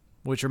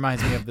 which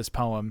reminds me of this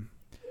poem.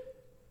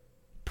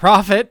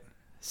 Prophet,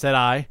 said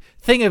I,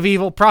 thing of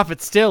evil,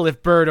 prophet still,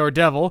 if bird or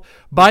devil,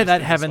 by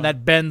that heaven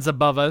that bends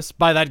above us,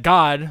 by that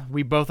God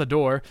we both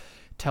adore,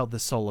 tell the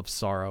soul of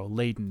sorrow,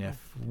 laden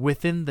if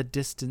within the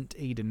distant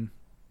Aden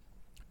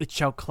it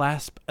shall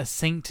clasp a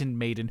sainted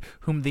maiden,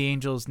 whom the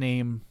angels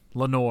name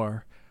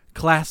Lenore,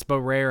 clasp a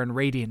rare and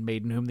radiant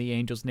maiden, whom the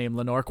angels name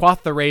Lenore,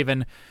 quoth the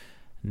raven,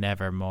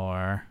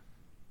 nevermore.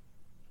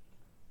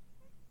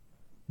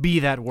 Be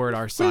that word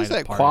our side What is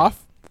that? of parting.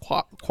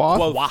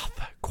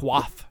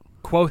 Quaff?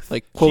 Quoth.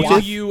 Like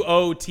quoted?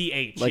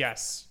 QUOTH. Like-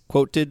 Yes.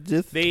 Quoted?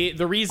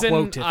 The reason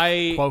Quoth.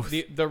 I Quoth.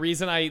 the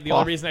reason I the Quoth.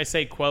 only reason I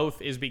say quoth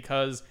is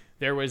because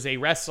there was a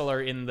wrestler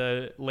in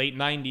the late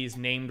 90s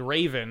named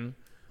Raven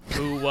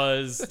who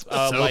was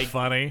So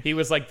funny. He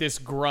was like this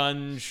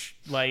grunge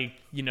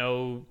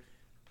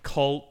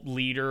cult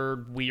leader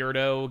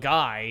weirdo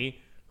guy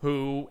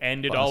who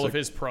ended all of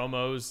his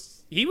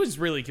promos. He was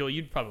really cool.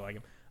 You'd probably like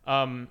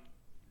him.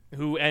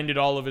 Who ended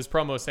all of his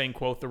promos saying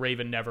quoth the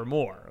Raven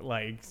nevermore,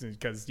 like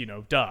because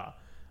duh.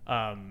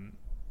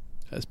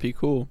 That's pretty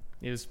cool.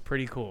 It was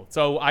pretty cool.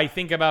 So I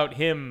think about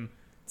him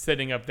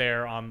sitting up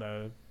there on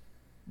the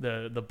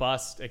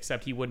bust,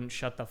 except he wouldn't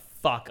shut the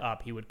fuck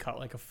up. He would cut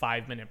like a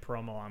 5-minute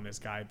promo on this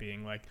guy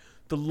being like,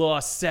 the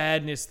lost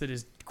sadness that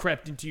has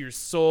crept into your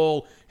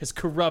soul has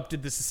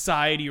corrupted the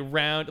society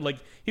around. Like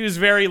he was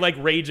very like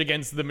Rage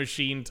Against the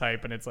Machine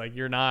type, and it's like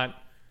you're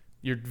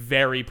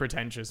very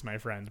pretentious, my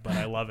friend, but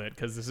I love it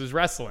because this is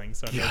wrestling,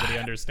 so nobody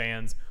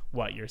understands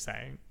what you're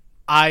saying.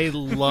 I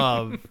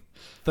love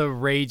the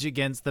Rage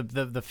Against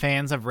the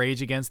fans of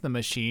Rage Against the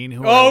Machine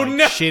who Oh, are like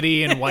no.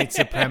 shitty and white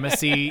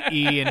supremacy-y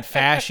and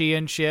fashy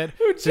and shit.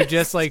 So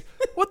just like,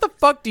 what the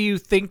fuck do you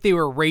think they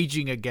were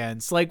raging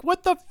against? Like,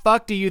 what the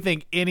fuck do you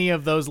think any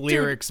of those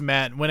lyrics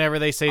meant whenever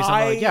they say something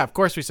like, yeah, of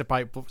course we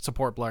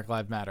support Black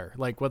Lives Matter?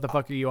 Like, what the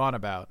fuck are you on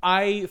about?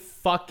 I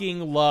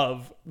fucking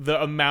love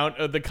the amount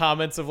of the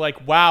comments of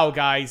like, wow,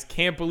 guys,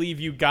 can't believe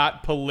you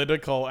got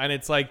political. And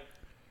it's like,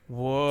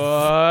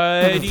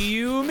 what do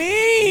you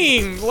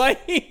mean?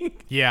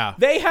 Like, Yeah.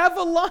 they have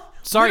a lot.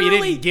 Sorry you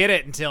literally- didn't get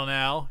it until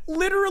now.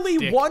 Literally,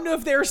 Dick. one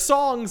of their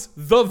songs,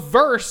 the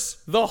verse,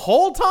 the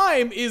whole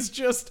time is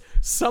just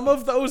some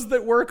of those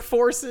that work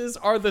forces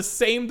are the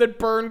same that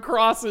burn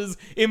crosses,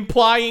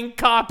 implying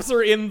cops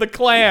are in the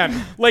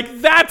Klan.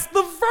 Like, that's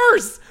the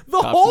verse. The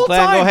Cops whole and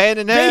Klan time. go hand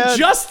in They hand.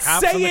 just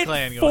Cops and say the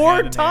Klan it go 4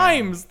 hand in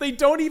times. They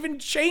don't even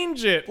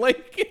change it.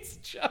 Like, it's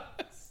just.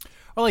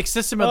 Or like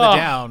System of the Ugh.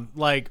 Down.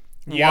 Like,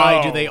 why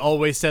Yo. do they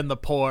always send the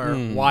poor?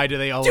 Why do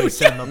they always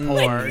send the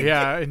poor?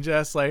 Yeah, and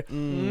just like,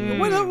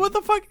 what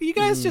the fuck? You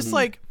guys just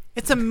like,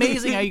 it's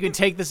amazing how you can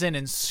take this in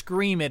and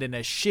scream it in a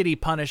shitty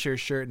Punisher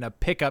shirt and a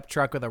pickup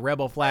truck with a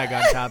rebel flag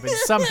on top, and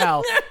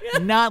somehow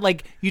not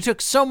like you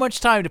took so much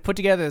time to put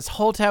together this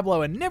whole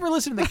tableau and never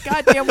listen to the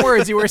goddamn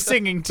words you were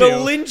singing to. The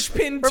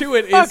linchpin to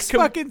it fuck's is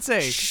fucking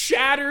sake.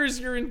 shatters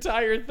your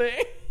entire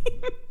thing.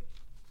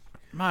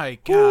 My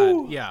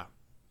God, yeah.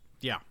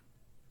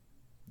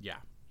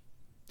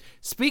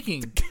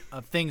 Speaking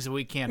of things that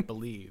we can't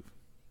believe,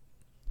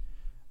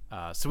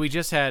 so we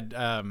just had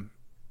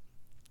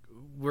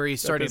where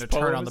he's starting this to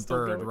turn poem on is the still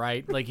bird, going?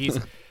 right? Like he's,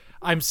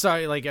 I'm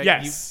sorry, like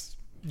Yes.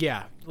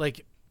 yeah,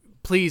 like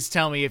please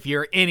tell me if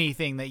you're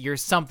anything that you're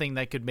something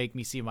that could make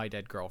me see my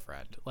dead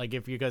girlfriend. Like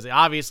if because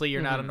obviously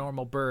you're not a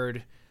normal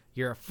bird,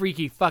 you're a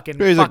freaky fucking.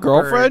 He's a fuck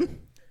girlfriend? bird.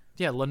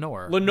 Yeah,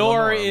 Lenore.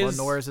 Lenore is-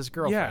 his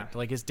girlfriend, yeah.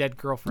 like his dead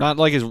girlfriend. Not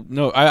like his.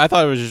 No, I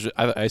thought it was just.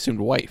 I assumed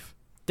wife.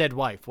 Dead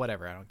wife,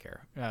 whatever. I don't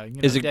care.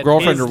 Is it dead-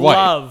 girlfriend His or wife?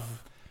 love.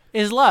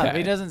 Is love. Okay.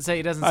 He doesn't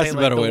say That's like a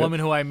better the way to- woman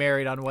who I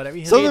married on whatever.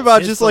 Something It's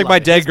about his just like my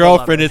beloved, dead his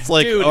girlfriend. beloved. It's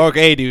like, Dude,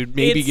 okay, dude,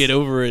 maybe it's- get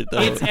over it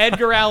though. It's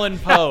Edgar Allan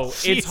Poe.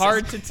 It's Jesus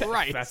hard to tell.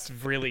 Christ. That's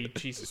really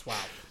Jesus.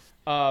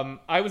 Wow.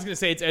 I was gonna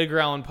say it's Edgar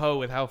Allan Poe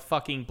with how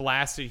fucking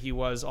blasted he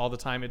was all the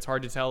time. It's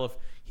hard to tell if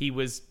he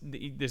was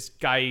this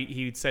guy.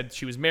 He said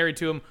she was married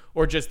to him,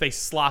 or just they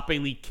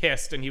sloppily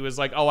kissed, and he was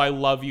like, "Oh, I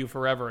love you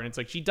forever." And it's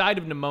like she died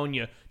of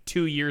pneumonia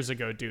 2 years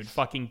ago, dude.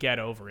 Fucking get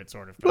over it,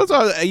 sort of thing. That's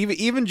why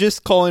even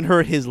just calling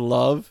her his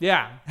love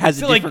Yeah, has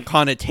a So, like, different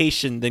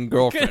connotation than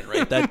girlfriend,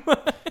 right?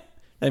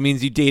 That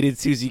means you dated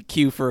Susie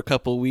Q for a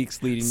couple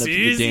weeks leading up to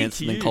the Susie dance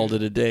and then Q. called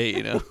it a day,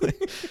 you know?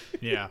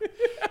 Yeah.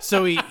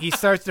 So he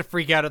starts to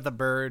freak out at the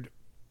bird.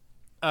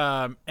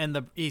 And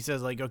he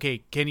says like,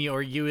 okay,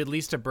 are you at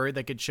least a bird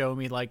that could show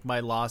me like my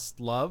lost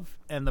love?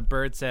 And the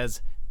bird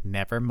says,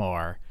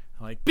 nevermore.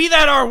 I'm like, be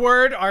that our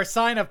word, our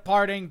sign of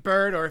parting,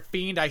 bird or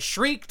fiend, I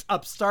shrieked,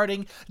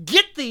 upstarting,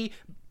 get thee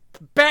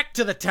back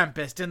to the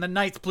tempest in the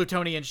night's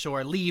Plutonian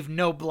shore. Leave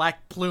no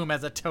black plume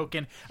as a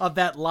token of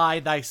that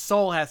lie thy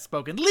soul hath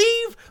spoken.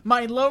 Leave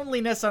my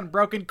loneliness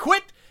unbroken.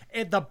 Quit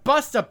the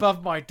bust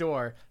above my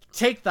door.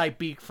 Take thy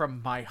beak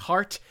from my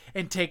heart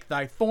and take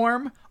thy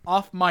form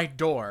off my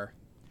door.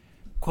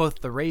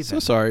 Quoth the raven. So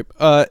sorry.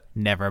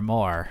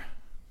 Nevermore.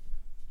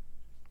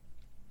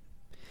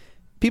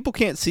 People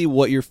can't see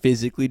what you're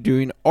physically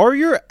doing. Are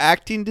your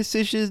acting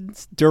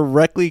decisions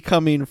directly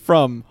coming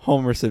from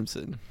Homer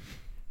Simpson?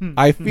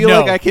 I feel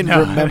No, like I can no.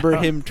 remember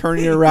him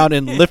turning around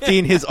and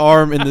lifting his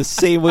arm in the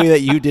same way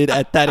that you did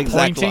at that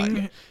exact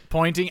line.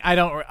 Pointing. I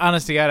don't.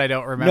 Honest to God, I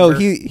don't remember. No,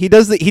 he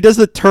does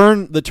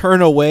the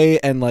turn away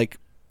and like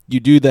you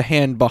do the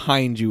hand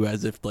behind you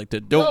as if like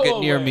don't Go get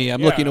near away, me.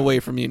 I'm yeah. looking away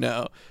from you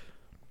now.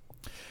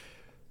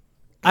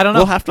 I don't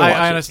know. We'll have to watch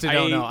I it. honestly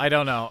don't know. I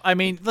don't know. I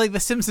mean, like the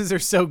Simpsons are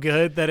so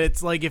good that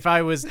it's like if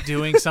I was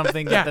doing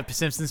something that the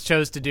Simpsons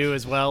chose to do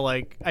as well,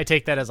 like I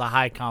take that as a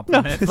high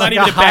compliment. it's Like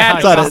not even a high, bad high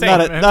It's not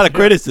compliment. not a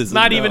criticism. It's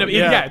not even. no.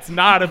 Yeah, it's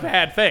not a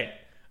bad thing.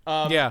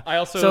 Yeah. I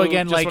also so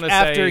again, just like wanna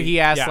after say-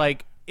 he asks, yeah.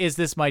 like, "Is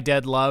this my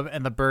dead love?"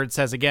 and the bird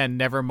says again,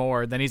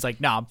 "Nevermore." Then he's like,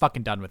 "No, I'm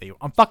fucking done with you.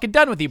 I'm fucking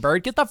done with you,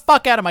 bird. Get the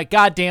fuck out of my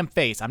goddamn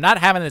face. I'm not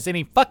having this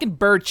any fucking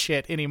bird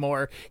shit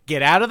anymore.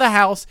 Get out of the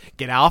house.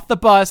 Get off the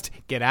bust.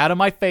 Get out of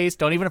my face.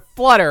 Don't even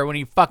flutter when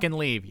you fucking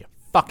leave. You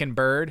fucking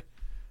bird."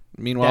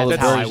 Meanwhile, the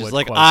That's how bird I is just would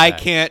like, quote I that.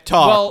 can't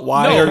talk. Well,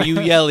 Why no. are you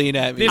yelling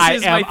at me? This I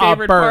is am my a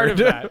favorite part of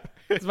bird. that.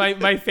 It's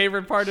my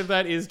favorite part of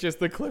that is just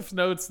the Cliff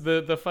Notes,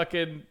 the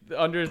fucking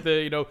under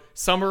the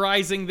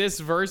summarizing this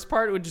verse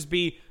part would just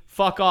be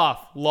fuck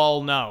off,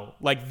 lol no.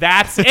 Like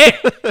that's it.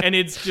 And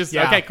it's just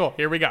Yeah. okay, cool,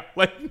 here we go.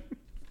 Like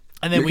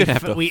And then You're gonna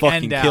have to we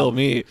fucking end kill out.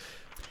 me.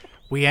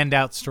 We end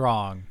out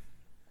strong.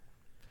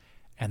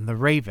 And the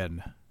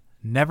raven,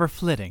 never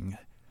flitting,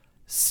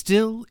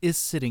 still is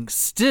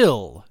sitting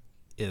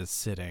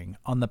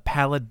on the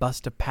pallid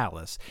bust of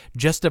Pallas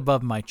just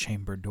above my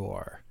chamber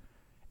door.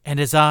 And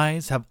his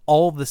eyes have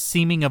all the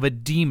seeming of a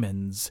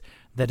demon's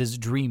that is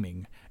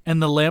dreaming,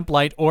 and the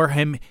lamplight o'er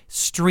him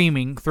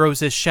streaming throws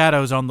his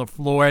shadows on the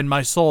floor, and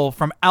my soul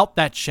from out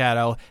that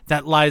shadow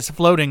that lies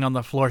floating on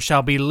the floor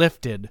shall be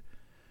lifted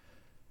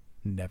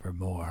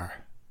nevermore.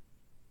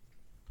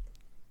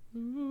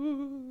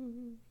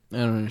 I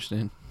don't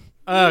understand.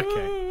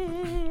 Okay.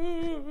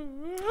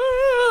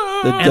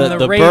 And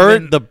the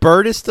raven- the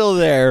bird is still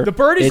there. The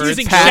bird is It's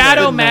using past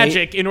shadow the night.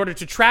 magic in order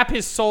to trap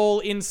his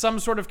soul in some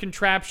sort of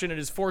contraption and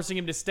is forcing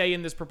him to stay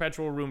in this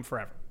perpetual room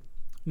forever.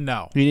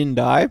 No. He didn't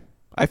die?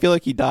 I feel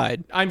like he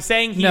died. I'm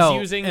saying he's No,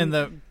 using and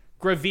the-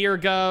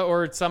 Gravirga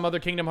or some other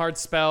Kingdom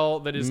Hearts spell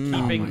that is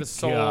keeping the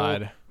soul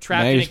God.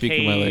 trapped Now in you're a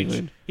speaking my cage.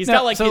 language. He's No,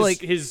 got like, so,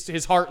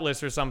 his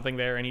heartless or something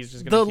there, and he's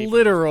just The going to keep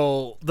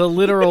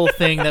literal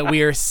thing that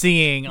we are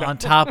seeing on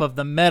top of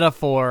the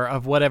metaphor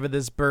of whatever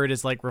this bird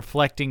is like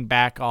reflecting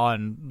back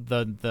on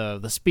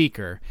the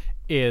speaker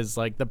is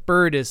like the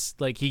bird is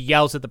like he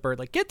yells at the bird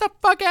like, get the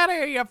fuck out of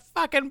here, you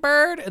fucking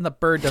bird, and the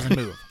bird doesn't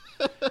move.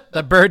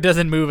 The bird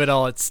doesn't move at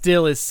all. It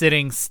still is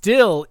sitting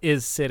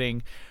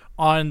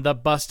on the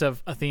bust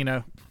of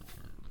Athena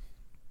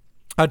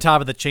on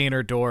top of the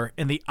chainer door,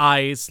 and the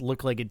eyes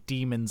look like a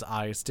demon's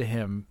eyes to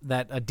him,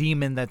 that a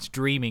demon that's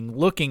dreaming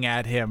looking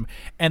at him,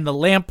 and the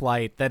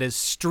lamplight that is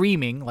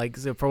streaming, like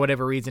for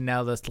whatever reason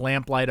now this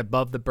lamplight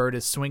above the bird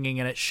is swinging,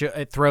 and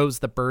it throws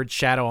the bird's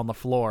shadow on the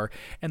floor,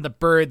 and the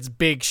bird's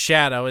big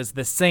shadow is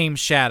the same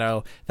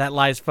shadow that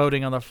lies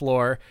floating on the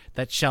floor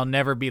that shall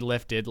never be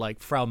lifted, like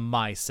from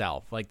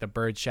myself. Like the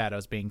bird's shadow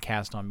is being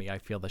cast on me. I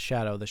feel the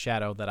shadow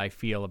that I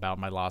feel about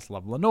my lost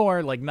love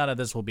Lenore. Like none of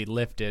this will be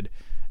lifted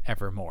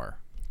evermore.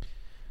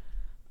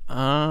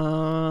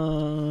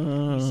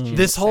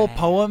 This whole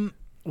poem,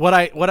 what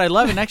I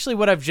love, and actually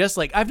what I've just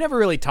like, I've never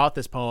really taught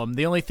this poem.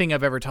 The only thing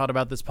I've ever taught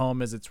about this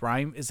poem is its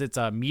rhyme, is its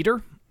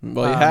meter.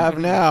 Well, you have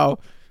now.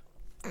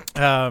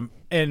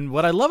 And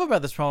what I love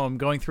about this poem,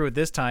 going through it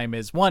this time,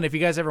 is one, if you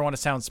guys ever want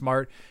to sound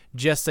smart,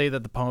 just say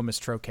that the poem is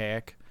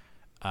trochaic.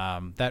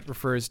 That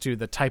refers to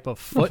the type of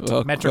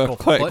foot, metrical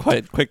foot.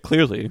 Quite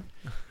clearly.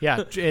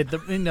 Yeah,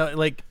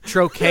 like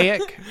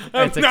trochaic.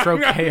 It's a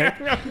trochaic.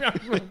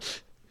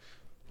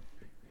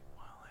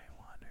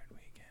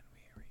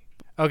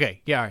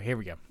 Okay, yeah, here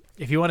we go.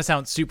 If you want to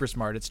sound super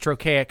smart, it's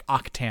trochaic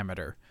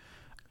octameter,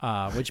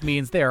 which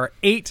means there are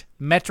 8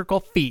 metrical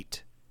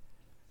feet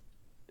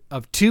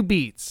of 2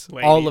 beats,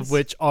 all of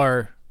which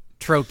are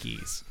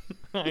trochees.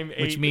 I'm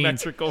which 8 means-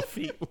 metrical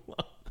feet long.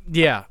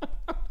 Yeah.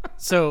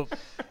 So,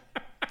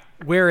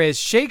 whereas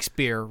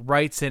Shakespeare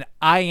writes an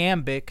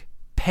iambic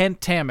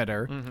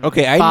pentameter.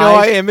 Okay, I 5 know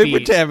I am a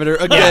feet. pentameter.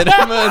 Again,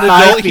 I'm an 5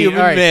 adult feet. human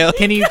All right. male.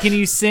 Can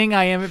you sing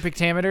iambic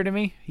pentameter to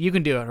me? You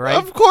can do it, right?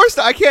 Of course,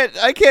 I can't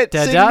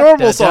Da sing da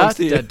normal da songs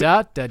to da you.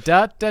 da da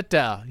da da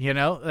da. You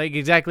know, like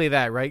exactly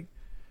that, right?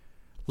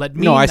 Let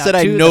me. No, I not said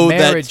I do the know that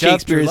marriage up to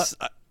Shakespeare's.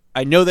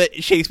 I know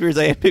that Shakespeare's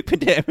iambic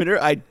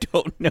pentameter. I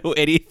don't know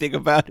anything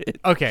about it.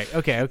 Okay.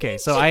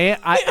 So I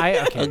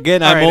okay.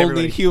 Again, All I'm right, only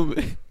everybody.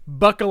 human.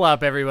 Buckle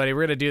up, everybody.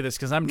 We're gonna do this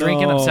because I'm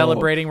drinking. I'm No.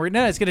 celebrating.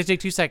 It's gonna take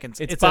 2 seconds.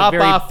 It's a ba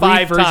very ba brief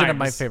 5 version of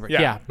my times. favorite.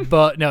 Yeah. Yeah,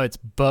 but no, it's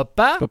ba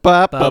ba Ba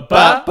ba ba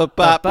ba ba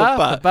ba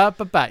ba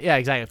ba. ba. Yeah,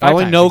 exactly. I 5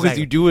 only times, know because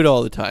exactly. you do it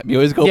all the time. You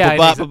always go Yeah,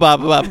 ba I ba ba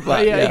ba ba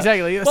ba. Yeah,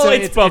 exactly. Well, So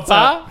it's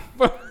ba-ba.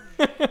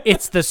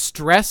 it's the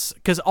stress,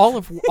 because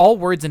all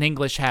words in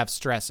English have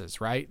stresses,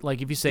 right?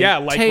 Like if you say Yeah,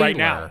 like Taylor, right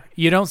now.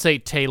 you don't say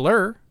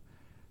Taylor.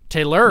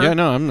 Yeah,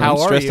 no, I'm how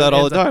are stressed you? out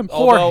all It's the a time.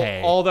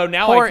 Jorge. Although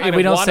now Jorge, I kind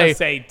we of don't want to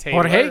say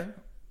Taylor. Jorge.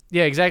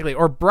 Yeah, exactly.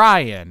 Or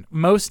Brian.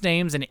 Most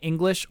names in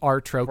English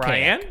are trochaic,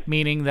 Brian?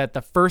 meaning that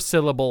the first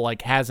syllable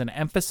like has an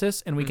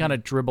emphasis, and we kind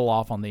of dribble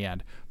off on the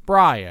end.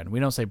 Brian.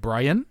 We don't say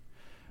Brian.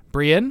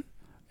 Brian.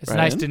 It's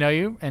nice Brian? to know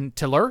you. And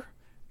Tiller.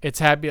 It's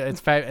happy.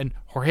 And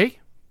Jorge.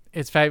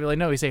 It's fabulous.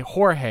 No, we say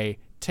Jorge,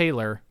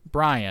 Taylor,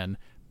 Brian,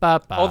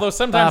 Papa. Although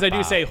sometimes I do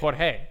Papa. say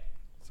Jorge.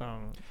 So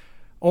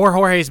Or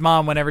Jorge's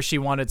mom, whenever she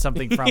wanted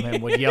something from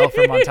him, would yell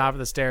from on top of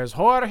the stairs,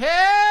 Jorge!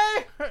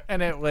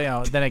 And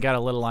then it got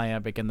a little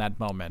iambic in that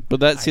moment. But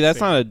that's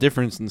not a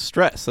difference in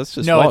stress. That's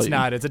just No, volume. it's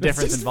not. It's a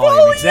difference in just volume.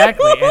 volume.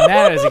 Exactly. And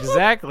that is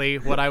exactly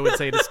what I would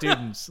say to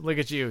students. Look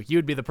at you.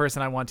 You'd be the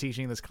person I want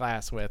teaching this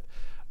class with.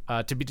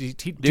 To be Dude,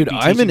 teaching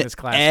I'm an this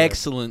class with.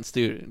 excellent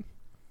student.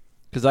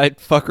 Because I'd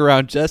fuck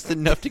around just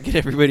enough to get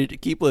everybody to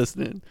keep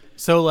listening.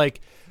 So,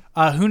 like,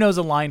 who knows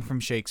a line from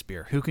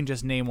Shakespeare? Who can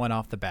just name one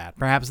off the bat?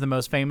 Perhaps the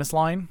most famous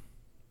line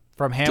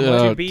from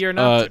Hamlet? to be or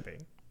not to be?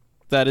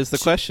 That is the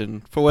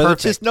question. For whether Perfect.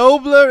 it's just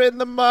nobler in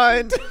the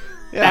mind.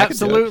 Yeah, I can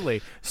do it.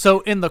 Absolutely. So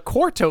in the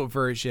quarto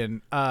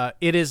version,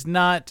 it is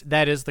not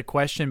that is the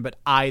question, but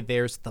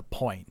there's the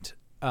point.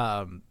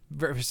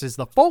 Versus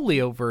the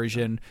folio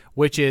version,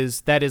 which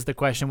is that is the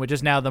question, which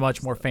is now the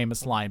much more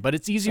famous line. But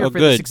it's easier for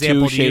this good.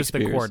 example Two to use the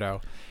Shakespeares.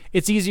 quarto.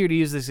 It's easier to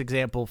use this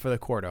example for the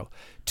quarto.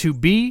 To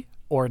be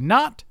or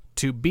not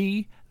to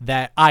be,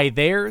 that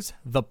there's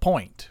the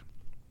point.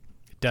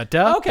 Da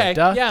da Okay,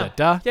 da yeah. da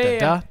da Yeah, da yeah,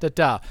 da da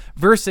da.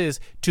 Versus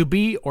to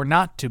be or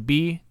not to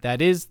be,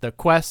 that is the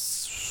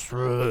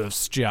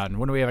question.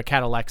 When we have a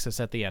catalexis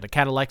at the end, a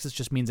catalexis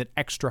just means an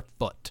extra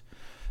foot.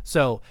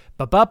 So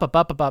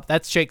ba-ba-ba-ba-ba-ba,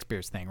 that's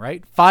Shakespeare's thing,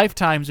 right? 5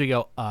 times we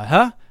go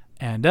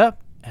and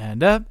up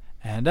and up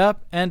and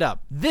up and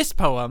up. This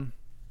poem,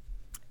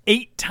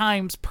 8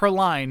 times per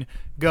line,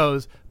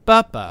 goes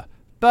ba-ba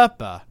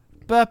ba-ba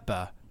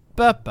ba-ba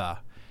ba-ba.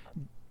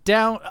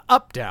 down,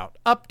 up, down,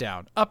 up,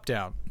 down, up,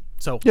 down.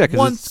 So Yeah, 'cause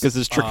once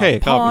it's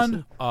trochaic,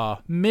 upon a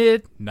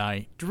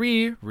midnight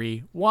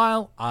dreary,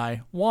 while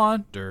I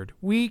wandered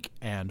weak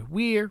and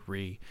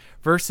weary,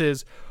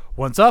 versus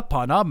once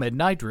upon a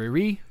midnight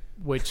dreary,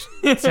 which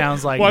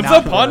sounds like Once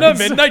not upon words.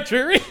 a midnight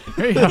dreary.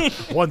 Yeah.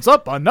 Once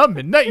upon a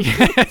midnight.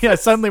 Yeah,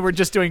 suddenly we're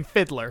just doing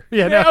Fiddler.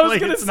 Yeah, Yeah, no, I was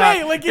like, gonna it's say,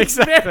 not- like, it's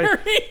exactly.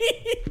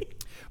 very.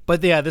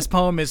 But yeah, this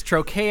poem is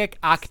trochaic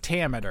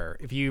octameter,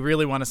 if you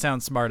really want to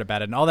sound smart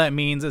about it. And all that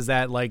means is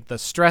that, like, the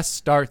stress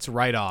starts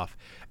right off.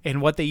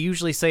 And what they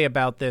usually say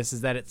about this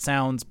is that it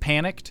sounds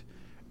panicked,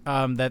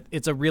 that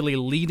it's a really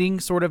leading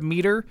sort of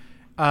meter.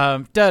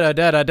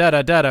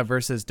 Da-da-da-da-da-da-da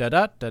versus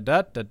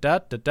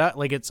da-da-da-da-da-da-da.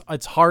 Like,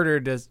 it's harder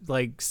to,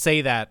 like,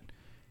 say that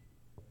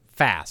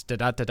fast.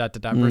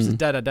 Da-da-da-da-da-da versus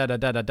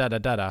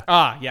da-da-da-da-da-da-da-da.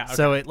 Ah, yeah. Okay.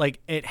 So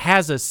it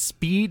has a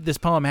speed. This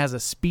poem has a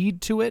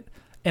speed to it,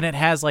 and it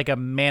has like a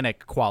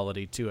manic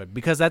quality to it,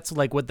 because that's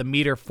like what the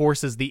meter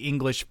forces the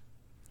English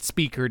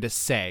speaker to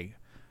say.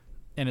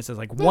 And it says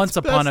like once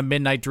upon a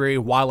midnight dreary,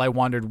 while I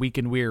wandered weak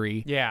and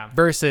weary. Yeah.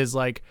 Versus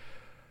like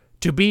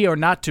to be or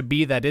not to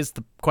be. That is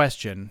the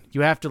question.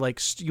 You have to like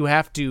you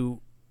have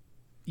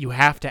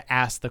to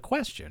ask the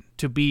question.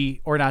 To be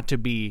or not to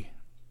be.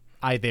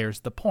 There's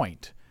the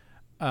point.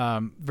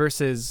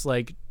 Versus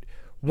like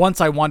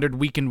once I wandered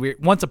weak and weary,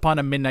 once upon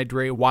a midnight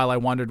dreary, while I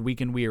wandered weak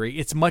and weary.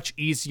 It's much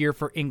easier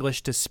for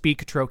English to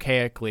speak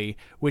trochaically,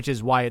 which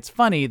is why it's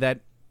funny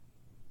that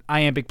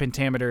iambic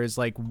pentameter is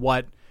like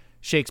what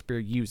Shakespeare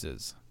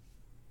uses.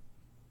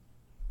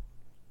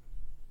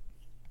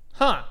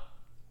 Huh.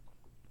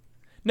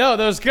 No,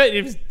 that was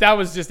good. That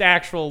was just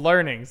actual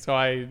learning. So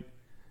I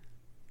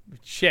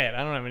don't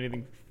have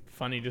anything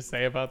funny to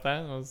say about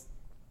that.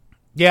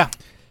 Yeah.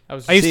 I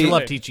was I used to just-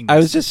 love teaching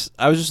I this.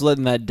 was just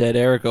letting that dead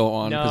air go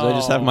on because I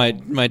just have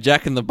my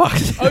Jack in the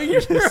Box. Oh,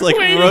 you're just like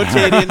waiting.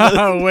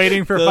 rotating.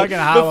 Waiting for the- fucking the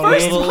Halloween.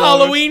 First Little-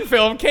 Halloween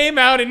film came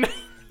out in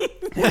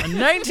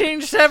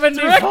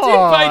 1974. directed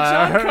by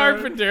John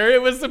Carpenter.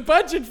 It was a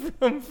budget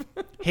film.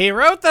 He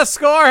wrote the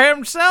score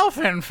himself,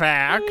 in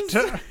fact,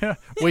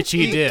 which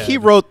he did. He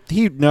wrote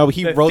the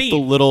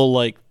theme. little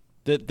like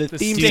the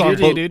theme stinger.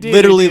 song, but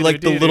literally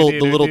like the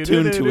little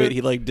tune to it.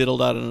 He like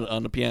diddled out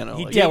on the piano.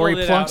 He Like, did. Yeah, where Diddled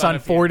he it plunks out on on a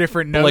four piano.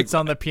 different But, like- notes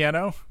on the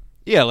piano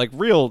yeah, like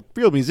real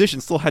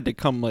musicians still had to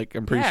come like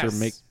I'm pretty sure Yes.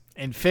 make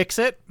and fix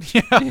it.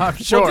 Yeah, I'm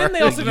sure. didn't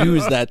they also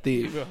use that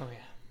theme.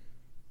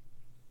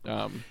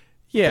 Oh,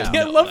 yeah.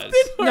 yeah. I loved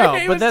it. No,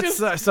 It but was that's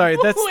just sorry.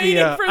 That's the.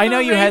 waiting for I know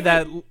the you had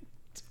that. Raven.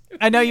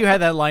 I know you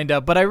had that lined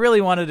up, but I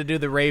really wanted to do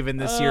the Raven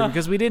this year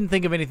because we didn't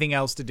think of anything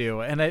else to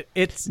do, and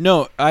it's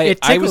No, it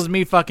I tickles was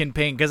me fucking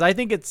pink because I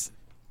think it's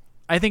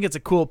a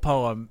cool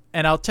poem,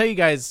 and I'll tell you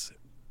guys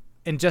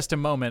in just a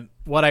moment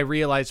what I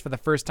realized for the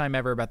first time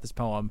ever about this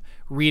poem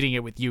reading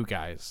it with you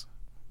guys.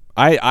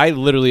 I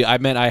literally I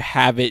meant I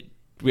have it.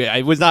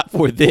 I was not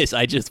for this.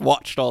 I just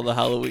watched all the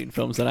Halloween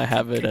films and I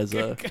have it as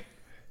a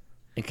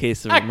in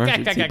case of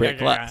emergency break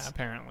glass.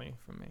 Apparently,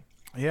 for me.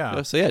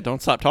 Yeah. So yeah,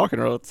 don't stop talking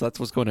or else that's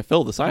what's going to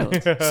fill the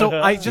silence. So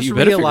I just you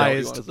better figure out what you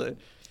realized want to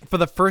say. for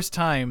the first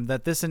time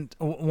that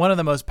one of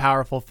the most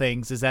powerful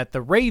things is that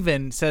the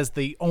Raven says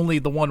only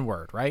the one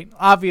word, right?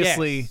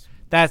 Obviously, Yes.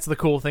 that's the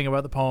cool thing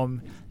about the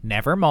poem.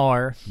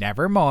 Nevermore,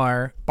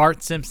 nevermore.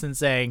 Bart Simpson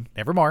saying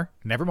nevermore,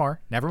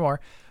 nevermore, nevermore.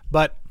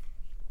 But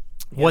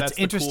what's that's the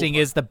cool interesting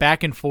part. is the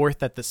back and forth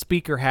that the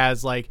speaker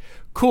has, like,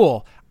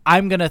 cool,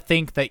 I'm going to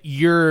think that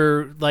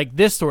you're like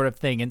this sort of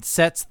thing, and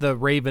sets the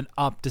Raven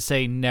up to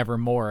say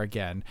nevermore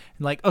again.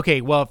 And like,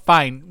 okay, well,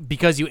 fine,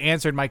 because you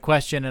answered my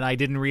question and I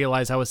didn't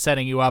realize I was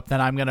setting you up,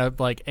 then I'm going to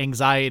like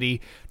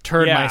anxiety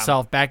turn Yeah.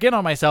 myself back in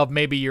on myself.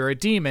 Maybe you're a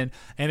demon.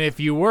 And if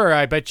you were,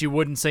 I bet you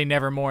wouldn't say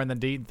nevermore, and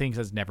the thing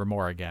says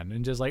nevermore again.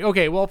 And just like,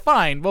 okay, well,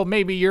 fine. Well,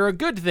 maybe you're a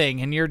good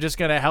thing and you're just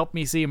going to help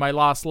me see my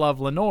lost love,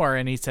 Lenore.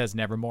 And he says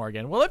nevermore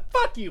again. Well, then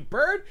fuck you,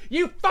 bird.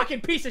 You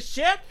fucking piece of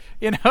shit.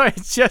 You know,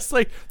 it's just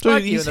like, So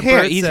fuck you. he's And the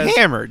bird he's says,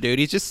 hammered, dude.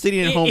 He's just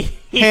sitting at home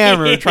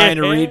hammered, trying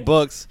to read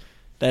books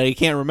that he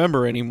can't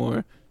remember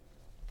anymore,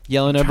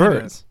 yelling at trying to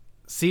birds.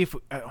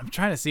 I'm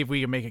trying to see if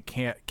we can make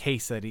a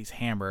case that he's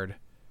hammered.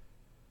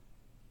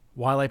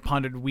 While I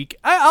pondered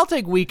I'll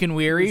take weak and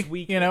weary. It was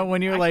weak You know, and-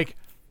 when you're like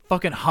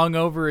fucking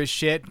hungover as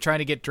shit, trying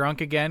to get drunk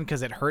again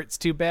because it hurts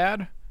too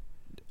bad.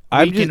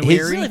 I'm Weak just and I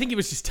weary. really think he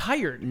was just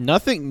tired.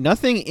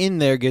 nothing in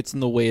there gets in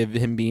the way of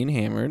him being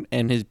hammered,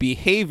 and his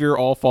behavior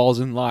all falls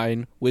in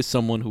line with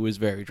someone who is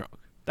very drunk.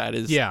 That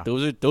is, Yeah.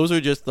 Those are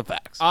just the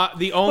facts.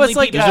 The only it's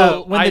like,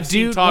 people when the I've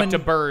seen dude- talk when- to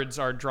birds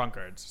are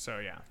drunkards. So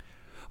yeah.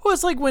 Well,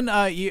 it's like when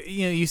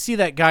you see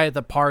that guy at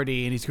the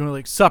party and he's going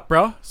like, "Sup,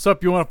 bro?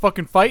 Sup? You want to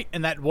fucking fight?"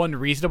 And that one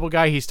reasonable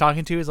guy he's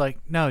talking to is like,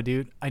 "No,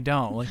 dude, I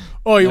don't." Like,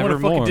 "Oh, you want to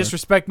fucking Nevermore.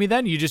 disrespect me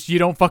then? You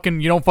don't fucking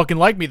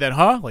like me then,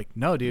 huh?" Like,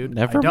 "No, dude, I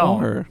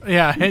Nevermore. don't."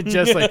 Yeah, it's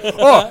just like,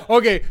 "Oh,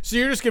 okay, so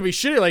you're just gonna be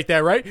shitty like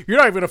that, right? You're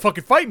not even gonna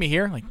fucking fight me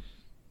here." Like,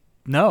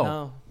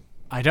 no.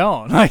 I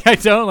don't. Like,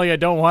 I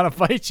don't want to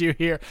fight you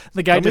here.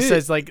 The guy just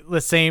says like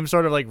the same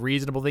sort of like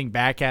reasonable thing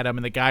back at him,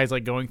 and the guy's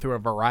like going through a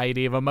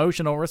variety of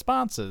emotional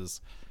responses.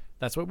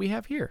 That's what we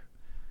have here.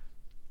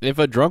 If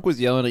a drunk was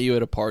yelling at you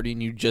at a party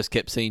and you just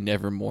kept saying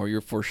nevermore,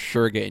 you're for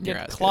sure getting your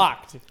Get ass kicked.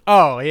 clocked.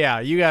 Oh yeah,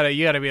 you gotta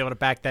be able to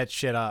back that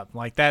shit up.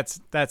 Like that's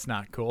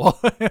not cool.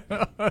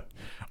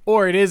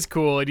 Or it is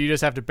cool and you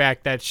just have to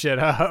back that shit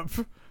up.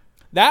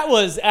 That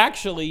was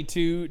actually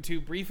to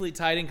briefly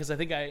tie it in, because I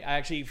think I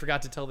actually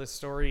forgot to tell this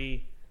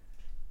story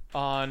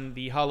on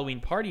the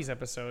Halloween parties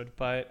episode,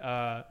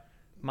 but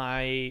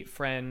my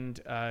friend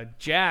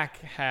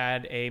Jack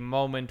had a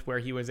moment where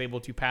he was able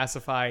to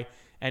pacify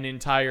an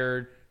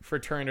entire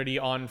fraternity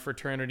on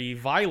fraternity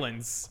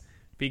violence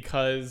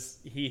because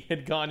he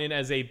had gone in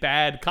as a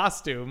bad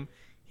costume.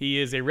 He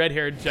is a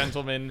red-haired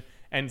gentleman,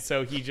 and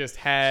so he just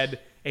had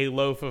a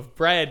loaf of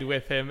bread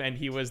with him, and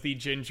he was the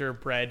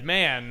gingerbread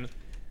man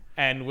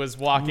and was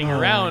walking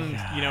around,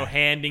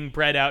 handing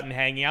bread out and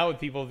hanging out with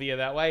people via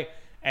that way.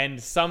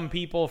 And some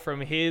people from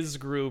his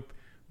group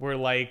were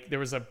like, there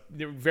were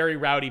very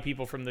rowdy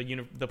people from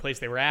the place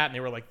they were at, and they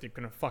were like, they're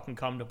gonna fucking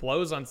come to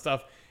blows on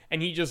stuff.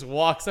 And he just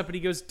walks up and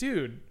he goes,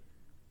 dude,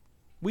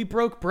 we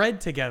broke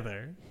bread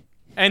together.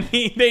 And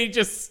they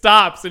just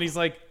stops and he's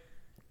like,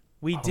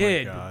 we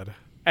did. God.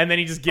 And then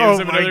he just gives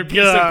him my another piece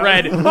God. of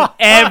bread.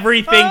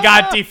 Everything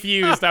got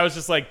diffused. I was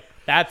just like,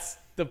 that's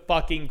the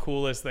fucking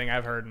coolest thing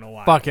I've heard in a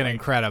while. Fucking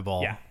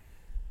incredible. Yeah.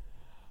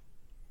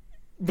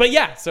 But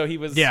yeah, so he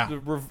was Yeah.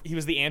 he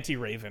was the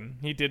anti-Raven.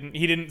 He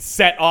didn't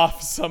set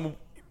off some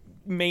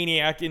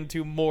maniac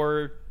into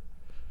more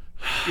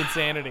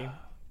insanity.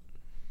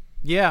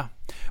 Yeah.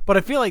 But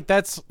I feel like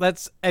that's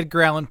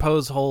Edgar Allan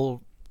Poe's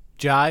whole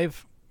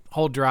drive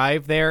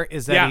there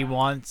is that Yeah. he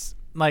wants,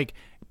 like,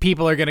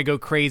 people are going to go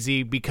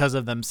crazy because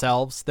of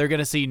themselves. They're going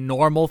to see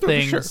normal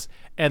things sure.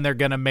 and they're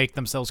going to make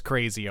themselves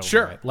crazy over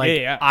Sure. it. Like,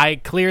 Yeah. I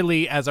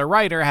clearly, as a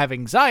writer, have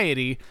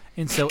anxiety,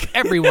 and so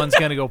everyone's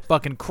going to go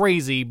fucking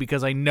crazy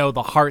because I know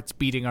the heart's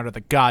beating under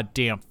the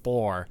goddamn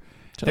floor.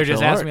 They're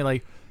just Telltale asking me,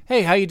 like,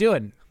 hey, how you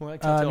doing? Well,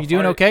 like Telltale You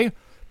doing Heart. okay?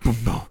 Boom,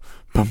 boom,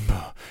 boom, boom.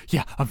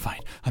 Yeah, I'm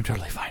fine. I'm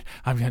totally fine.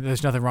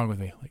 There's nothing wrong with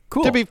me. Like,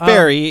 cool. To be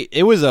fair,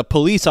 it was a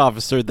police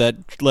officer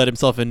that let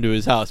himself into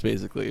his house,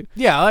 basically.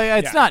 yeah,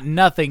 it's Yeah. not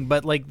nothing,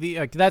 but like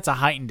that's a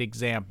heightened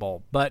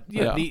example. But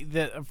Yeah.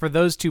 the for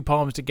those two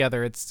poems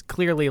together, it's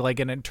clearly like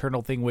an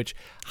internal thing which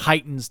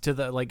heightens to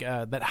the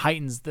that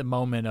heightens the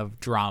moment of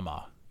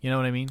drama. You know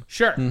what I mean?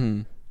 Sure.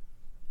 Mm-hmm.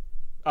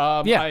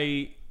 Yeah.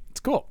 It's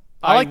cool.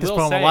 I like this will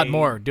poem a lot say-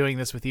 more doing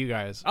this with you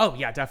guys. Oh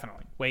yeah,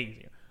 definitely. Way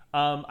easier.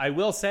 I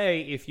will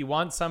say, if you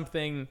want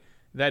something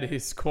that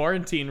is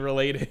quarantine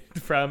related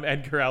from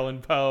Edgar Allan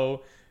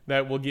Poe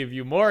that will give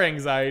you more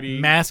anxiety,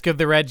 Mask of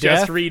the Red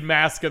just Death. read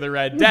Mask of the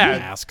Red Death.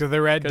 Mask of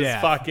the Red Because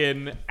Death.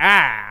 fucking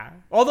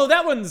Although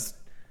that one's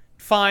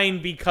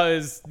fine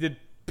because the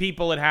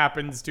people it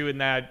happens to in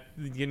that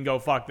can go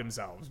fuck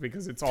themselves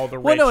because it's all the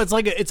rich. Well, no, it's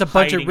like it's a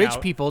bunch of hiding rich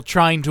out- people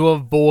trying to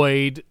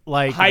avoid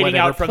like hiding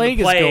whatever out from plague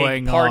the plague, is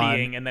going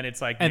partying, on. and then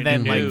it's like, And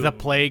then, no. like, the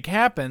plague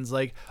happens.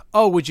 Like,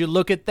 oh, would you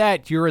look at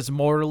that? You're as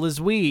mortal as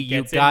we,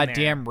 you Gets in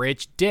goddamn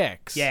rich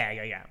dicks. Yeah.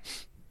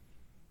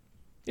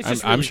 It's I'm,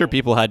 just I'm really sure cool.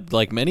 people had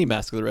like many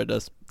Mask of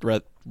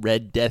the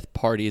Red Death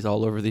parties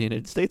all over the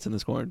United States in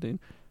this quarantine.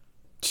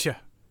 Tch.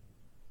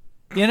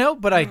 You know,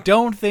 but I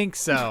don't think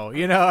so.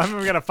 You know, I'm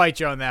going to fight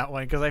you on that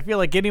one because I feel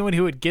like anyone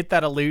who would get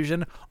that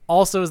illusion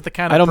also is the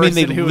kind of I don't mean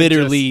person they who would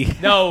literally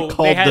just, No,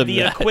 called they had them the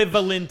that.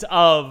 equivalent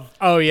of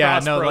oh yeah,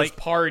 no, Prospero's like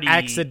party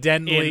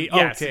accidentally.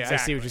 yes, okay, I see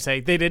exactly. what you're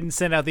saying. They didn't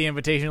send out the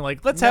invitation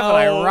like let's have No,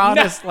 an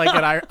ironized, no.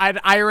 like an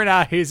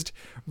ironized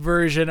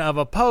version of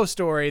a Poe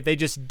story. They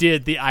just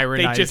did the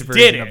ironized just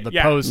version did it, of the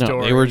yeah. Poe No,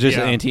 story. they were just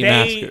yeah.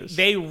 anti-maskers.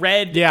 They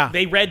read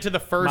to the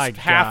first My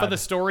half God. of the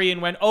story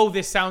and went, "Oh,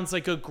 this sounds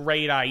like a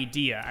great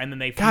idea," and then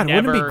they God,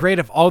 never. wouldn't it be great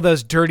if all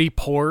those dirty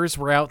pores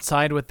were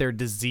outside with their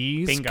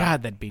disease? Bingo.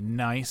 God, that'd be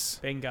nice.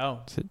 Bingo.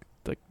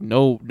 Like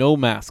no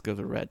Mask of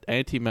the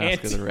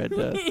anti-Mask of the Red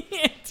Death.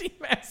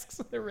 Anti-masks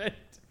of the red.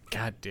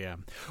 God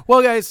damn.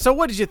 Well, guys, so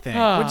what did you think?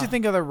 What did you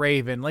think of the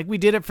Raven? Like, we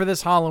did it for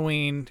this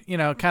Halloween, you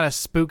know, kind of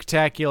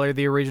spooktacular,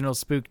 the original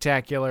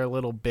spooktacular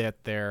little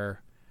bit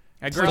there.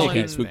 Edgar Still Allan-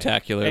 hate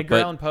Spooktacular, Edgar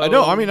but Allan Poe. I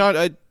know. I mean,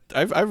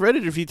 I've read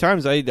it a few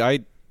times. I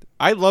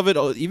love it,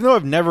 even though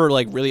I've never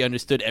like really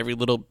understood every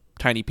little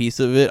tiny piece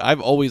of it.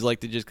 I've always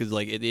liked it just because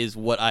like it is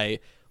what I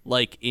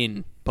like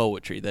in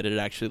poetry, that it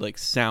actually like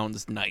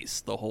sounds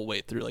nice the whole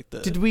way through. Like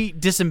Did we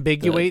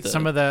disambiguate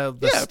some of the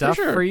Yeah, for stuff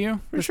sure. for you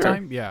For this sure.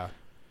 time? Yeah.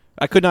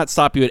 I could not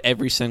stop you at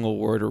every single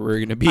word, or we're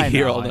going to be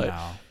here all night.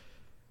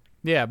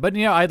 Yeah, but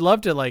you know, I'd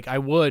love to. Like,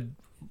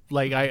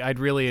 I'd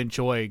really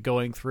enjoy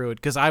going through it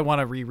because I want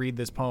to reread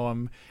this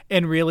poem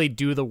and really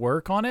do the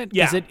work on it.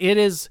 Yeah.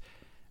 Because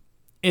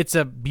it's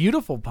a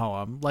beautiful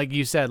poem, like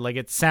you said. Like,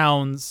 it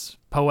sounds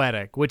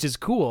poetic, which is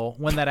cool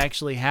when that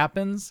actually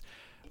happens.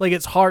 Like,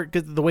 it's hard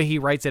because the way he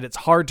writes it, it's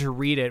hard to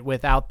read it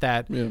without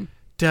that. Yeah.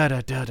 Da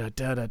da da da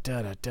da da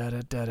da da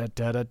da da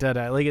da da da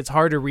da. Like, it's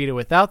hard to read it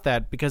without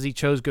that because he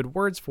chose good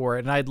words for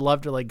it, and I'd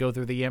love to like go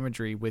through the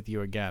imagery with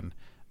you again.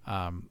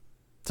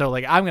 So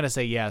like I'm gonna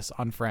say yes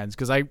on Friends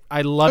because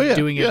I loved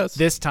doing it yes.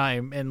 this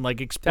time and like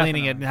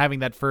explaining it Definitely. and having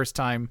that first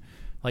time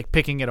like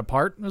picking it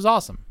apart. It was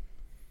awesome.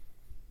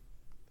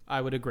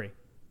 I would agree.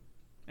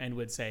 And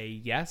would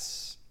say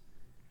yes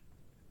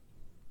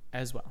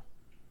as well.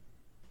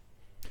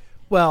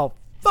 Well,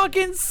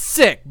 fucking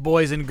sick,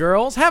 boys and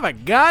girls. Have a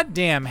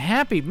goddamn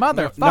happy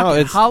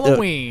motherfucking it's,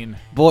 Halloween.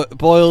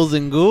 Boils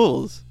and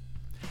ghouls.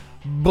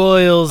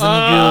 Boils and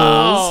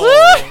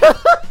Oh.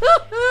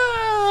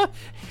 ghouls.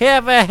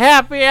 Have a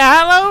happy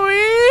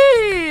Halloween.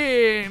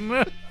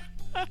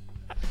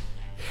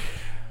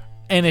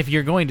 And if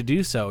you're going to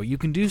do so, you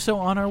can do so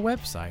on our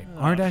website,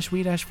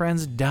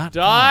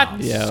 r-we-friends.com.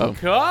 Yeah.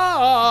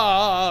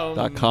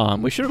 .com.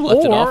 .com. We should have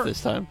left it Or- off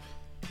this time.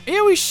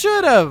 Yeah, we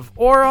should have.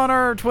 Or on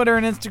our Twitter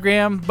and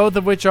Instagram, both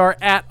of which are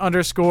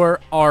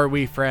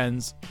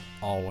 @_arewefriends,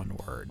 all one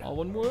word. All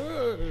one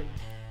word.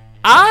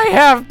 I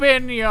have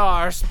been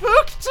your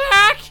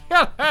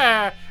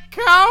spooktacular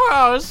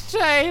co-host,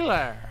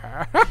 Taylor.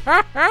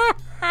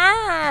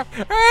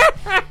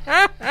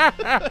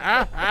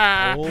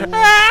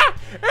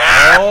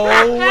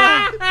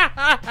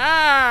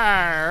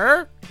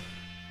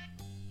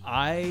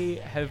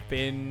 I have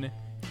been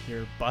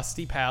your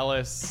Busty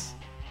Palace,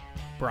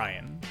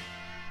 Brian.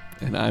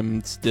 And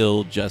I'm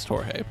still just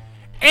Jorge.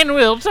 And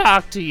we'll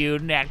talk to you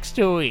next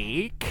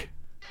week.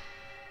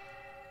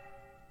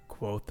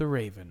 Quote the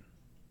Raven.